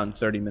cheese one out in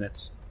 30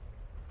 minutes.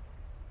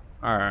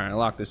 Alright,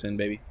 lock this in,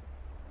 baby.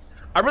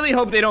 I really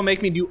hope they don't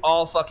make me do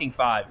all fucking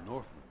 5.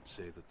 Northmen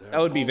say that That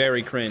would be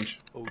very cringe.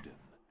 Odin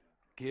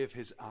gave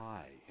his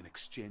eye in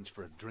exchange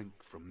for a drink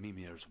from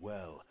Mimir's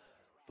well,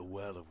 the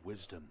well of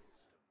wisdom.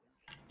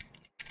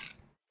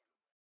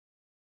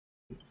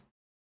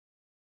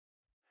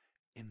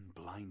 In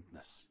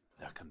blindness,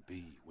 there can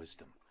be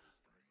wisdom.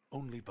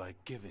 Only by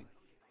giving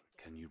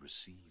can you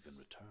receive in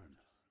return.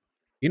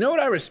 You know what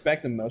I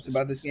respect the most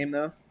about this game,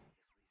 though?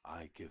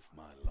 I give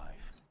my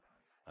life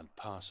and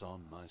pass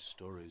on my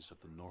stories of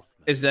the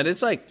Northmen. Is that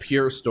it's like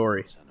pure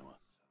story. Senua.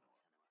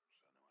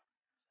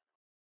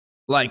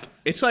 Like,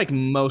 it's like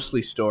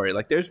mostly story.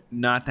 Like, there's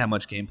not that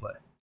much gameplay.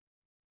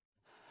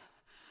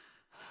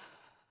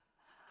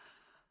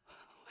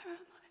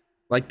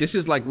 Like, this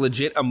is like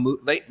legit a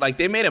like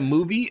they made a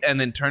movie and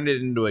then turned it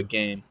into a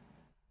game.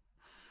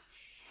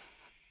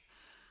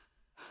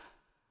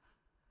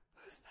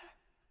 Who's there?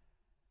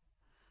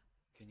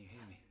 Can you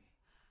hear me?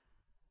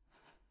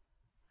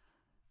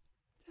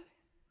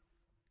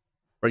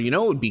 Or you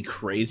know what would be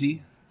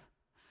crazy?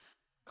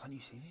 Can you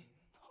see me?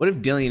 What if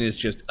Dillian is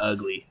just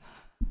ugly?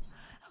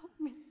 Help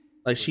me.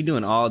 Like, she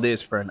doing all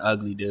this for an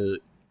ugly dude.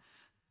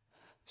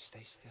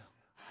 Stay still.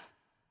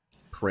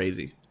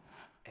 Crazy.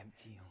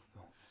 Empty your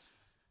thoughts.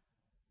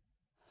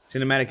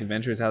 Cinematic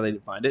adventure is how they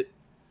defined it.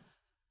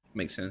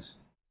 Makes sense.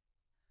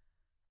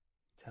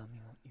 Tell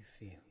me what you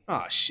feel.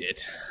 Oh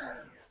shit.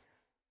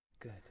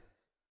 Good.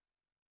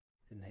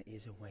 Then there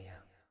is a way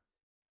out.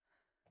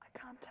 I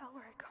can't tell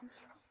where it comes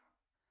from.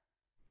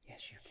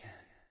 Yes, you can.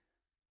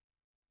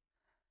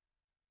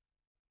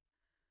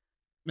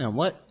 Man,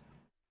 what?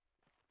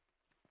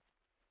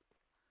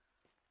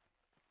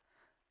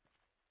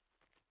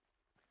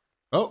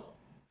 Oh.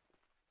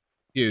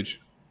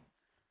 Huge.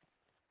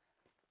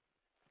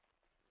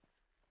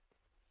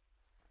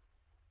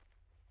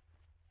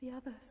 The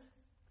others.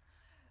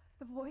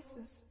 The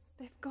voices.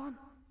 They've gone.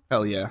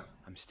 Hell yeah.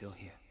 I'm still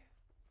here.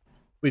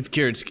 We've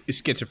cured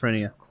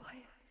schizophrenia.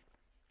 Quiet.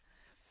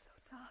 So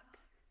dark.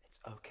 It's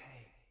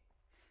okay.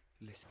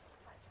 Listen.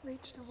 I've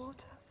reached the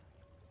water.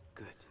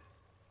 Good.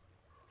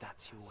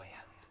 That's your way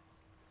out.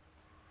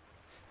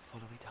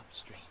 Follow it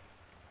upstream.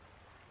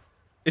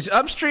 Is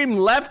upstream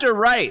left or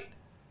right?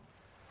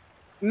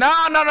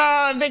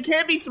 No. They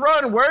can't be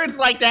throwing words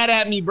like that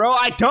at me, bro.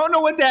 I don't know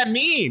what that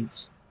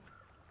means.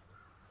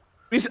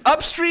 Is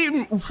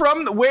upstream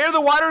from where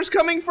the water's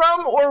coming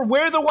from or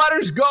where the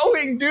water's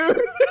going,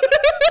 dude?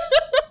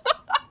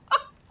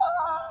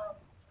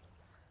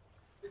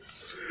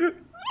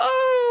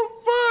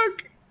 Oh,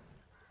 fuck.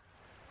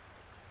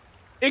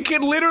 It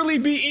could literally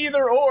be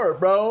either or,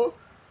 bro.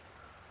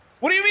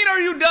 What do you mean, are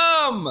you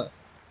dumb?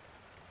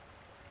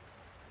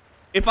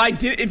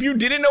 If you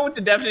didn't know what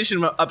the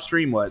definition of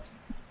upstream was,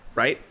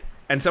 right?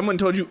 And someone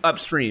told you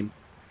upstream,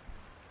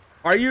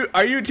 are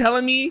you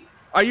telling me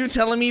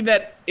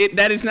that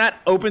that is not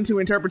open to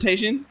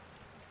interpretation?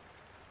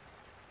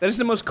 That is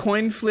the most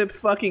coin flip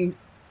fucking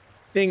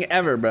thing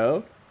ever,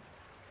 bro.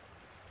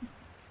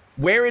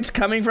 Where it's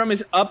coming from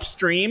is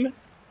upstream.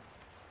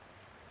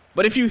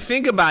 But if you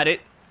think about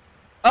it,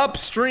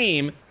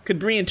 upstream could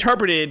be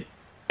interpreted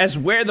as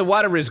where the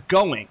water is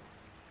going.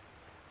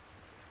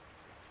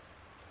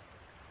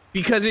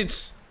 Because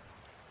it's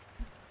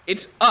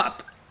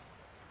up.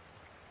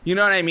 You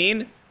know what I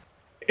mean?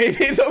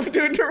 It is open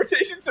to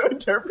interpretation, so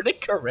interpret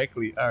it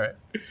correctly. All right.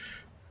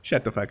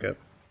 Shut the fuck up.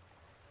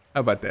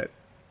 How about that?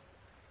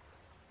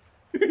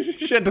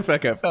 Shut the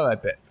fuck up. How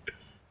about that?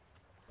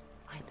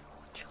 I know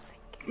what you're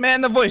thinking.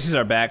 Man, the voices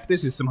are back.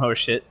 This is some horse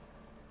shit.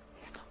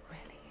 He's not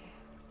really here.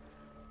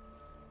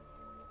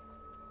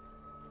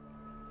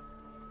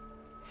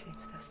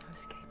 Seems there's no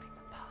escaping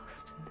the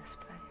past in this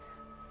place.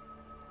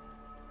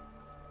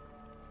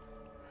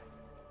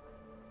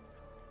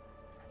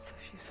 And so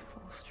she's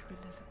forced to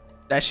relive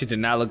it. That shit did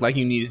not look like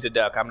you needed to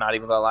duck. I'm not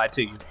even gonna lie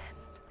to you.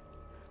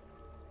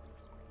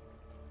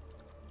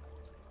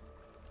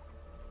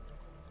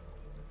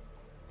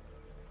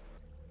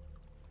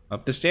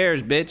 Up the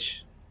stairs,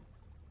 bitch.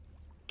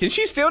 Can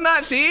she still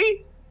not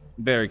see?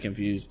 Very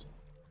confused.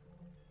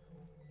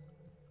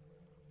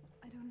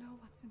 I don't know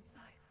what's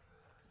inside.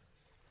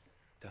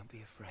 Don't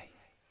be afraid.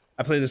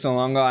 I played this so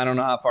long ago, I don't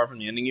know how far from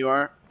the ending you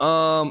are.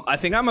 I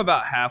think I'm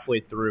about halfway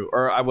through.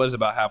 Or I was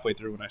about halfway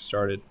through when I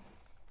started.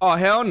 Oh,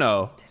 hell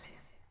no.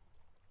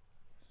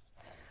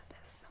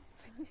 There's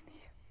something in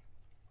here.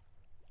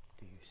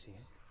 Do you see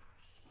it?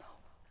 No.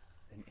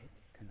 Then it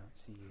cannot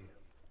see you.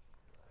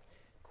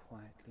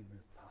 Quietly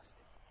move past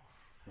it.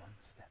 One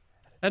step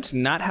at a time. That's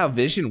not how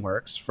vision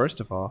works, first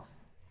of all.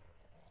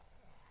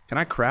 Can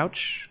I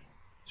crouch?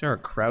 Is there a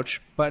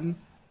crouch button?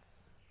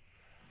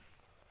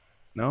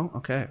 No?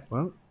 Okay,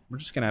 well, we're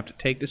just gonna have to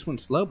take this one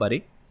slow,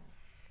 buddy.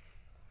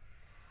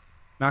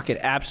 Not get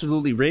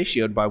absolutely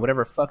ratioed by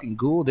whatever fucking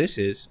ghoul this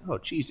is. Oh,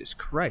 Jesus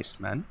Christ,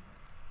 man.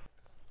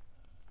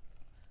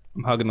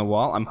 I'm hugging the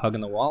wall, I'm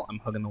hugging the wall, I'm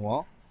hugging the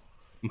wall.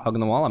 I'm hugging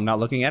the wall, I'm not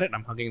looking at it,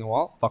 I'm hugging the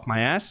wall. Fuck my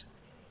ass.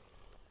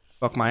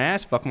 Fuck my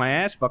ass, fuck my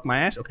ass, fuck my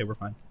ass. Okay, we're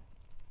fine.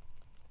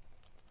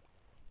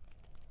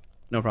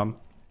 No problem.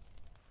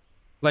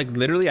 Like,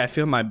 literally, I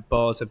feel my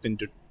balls have been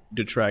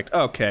detract.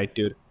 Okay,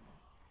 dude.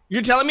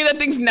 You're telling me that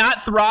thing's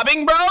not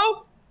throbbing,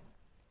 bro?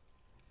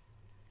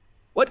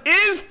 What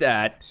is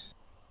that?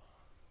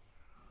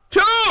 2?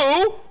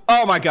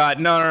 Oh my god.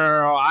 No, no,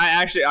 no, no.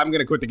 I'm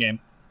gonna quit the game.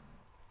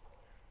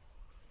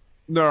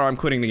 No, I'm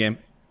quitting the game.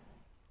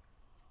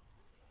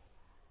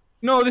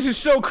 No, this is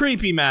so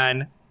creepy,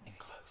 man.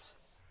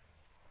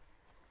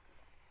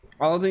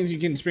 All the things you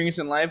can experience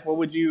in life, what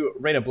would you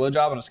rate a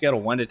blowjob on a scale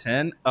of 1 to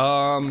 10?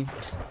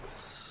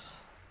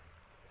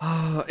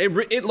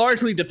 It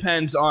largely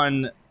depends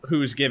on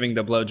who's giving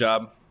the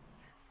blowjob.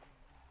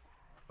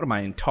 What am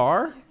I, in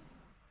tar?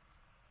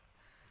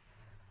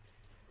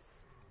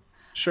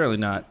 Surely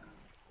not.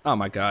 Oh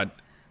my god.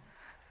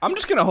 I'm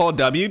just gonna hold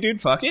W,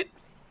 dude. Fuck it.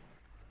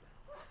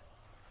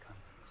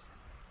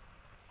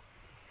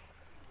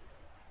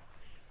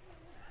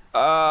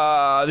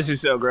 This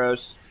is so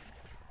gross.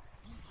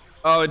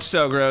 Oh, it's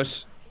so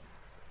gross.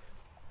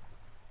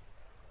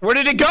 Where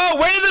did it go?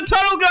 Where did the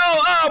tunnel go?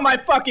 Oh my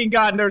fucking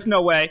god, there's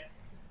no way.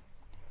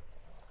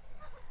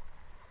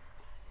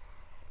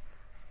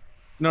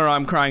 No,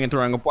 I'm crying and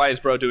throwing up. Why is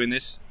bro doing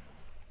this?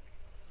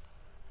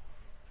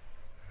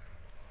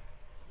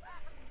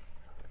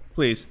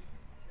 Please.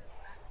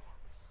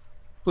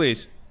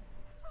 Please.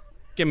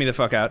 Get me the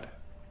fuck out.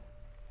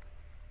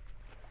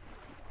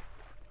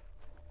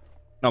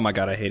 Oh my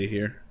god, I hate it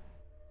here.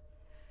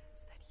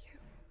 Is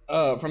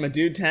that you? From a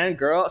dude 10,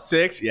 girl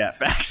 6. Yeah,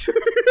 facts.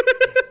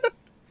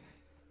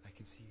 I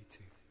can see you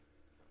too.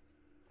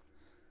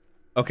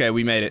 Okay,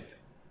 we made it.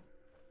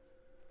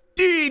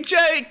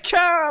 DJ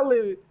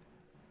Khaled.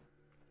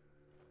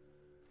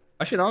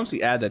 I should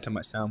honestly add that to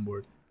my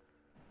soundboard.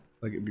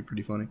 Like, it'd be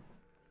pretty funny.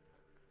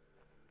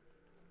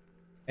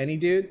 Any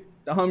dude?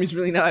 The homies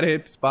really know how to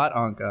hit the spot?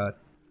 Oh god.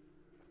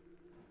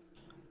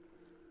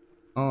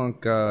 Oh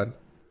god.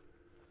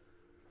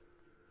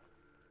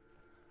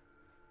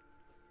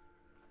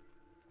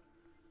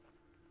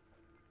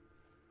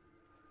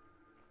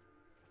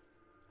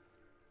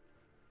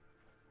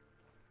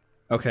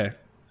 Okay.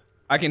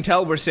 I can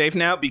tell we're safe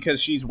now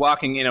because she's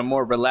walking in a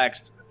more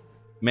relaxed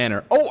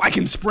manner. Oh, I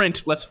can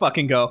sprint. Let's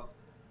fucking go.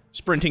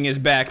 Sprinting is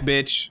back,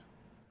 bitch.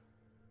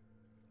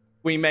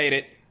 We made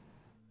it.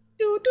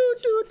 Trapped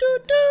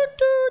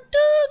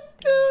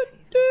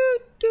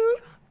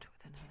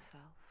within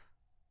herself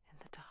in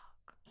the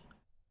dark.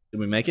 Did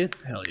we make it?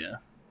 Hell yeah.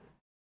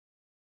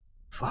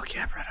 Fuck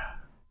yeah, brother.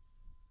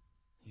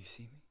 You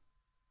see me?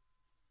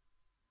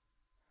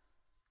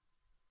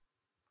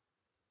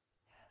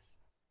 Yes.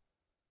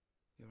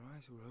 Your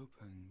eyes were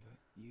open, but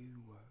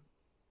you were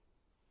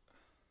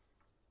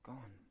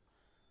gone.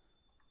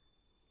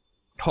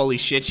 Holy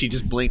shit, she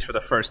just blinked for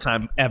the first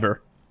time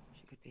ever.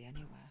 She could be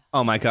anywhere.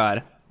 Oh my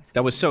god.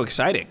 That was so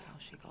exciting. How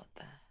she got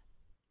there.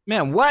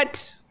 Man,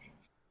 what?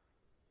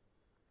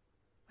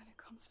 When it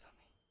comes for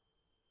me,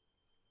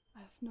 I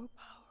have no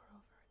power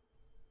over it.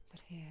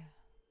 But here,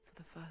 for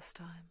the first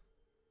time,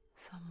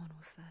 someone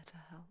was there to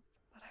help.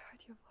 But I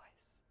heard your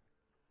voice.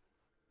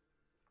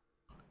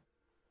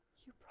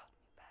 You brought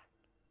me back.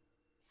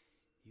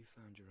 You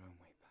found your own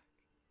way back.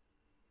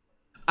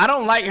 I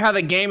don't like how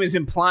the game is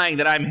implying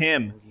that I'm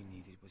him. All you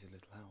needed was a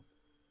little help.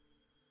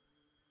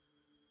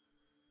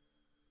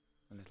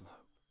 A little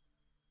hope.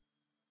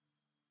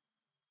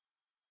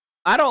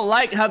 I don't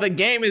like how the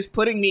game is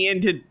putting me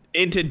into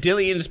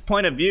Dillian's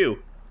point of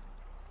view.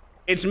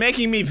 It's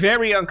making me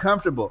very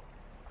uncomfortable.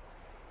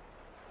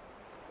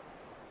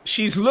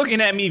 She's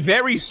looking at me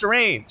very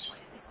strange. What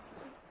if this is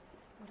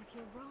pointless? What if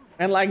you're wrong?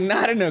 And like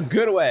not in a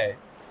good way.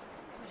 What if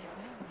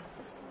we're right?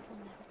 The sword will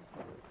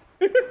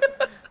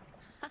never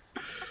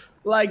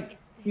Like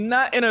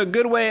not in a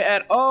good way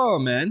at all,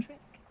 man. trick.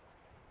 It's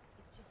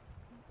just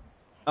a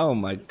pointless Oh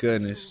my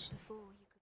goodness. before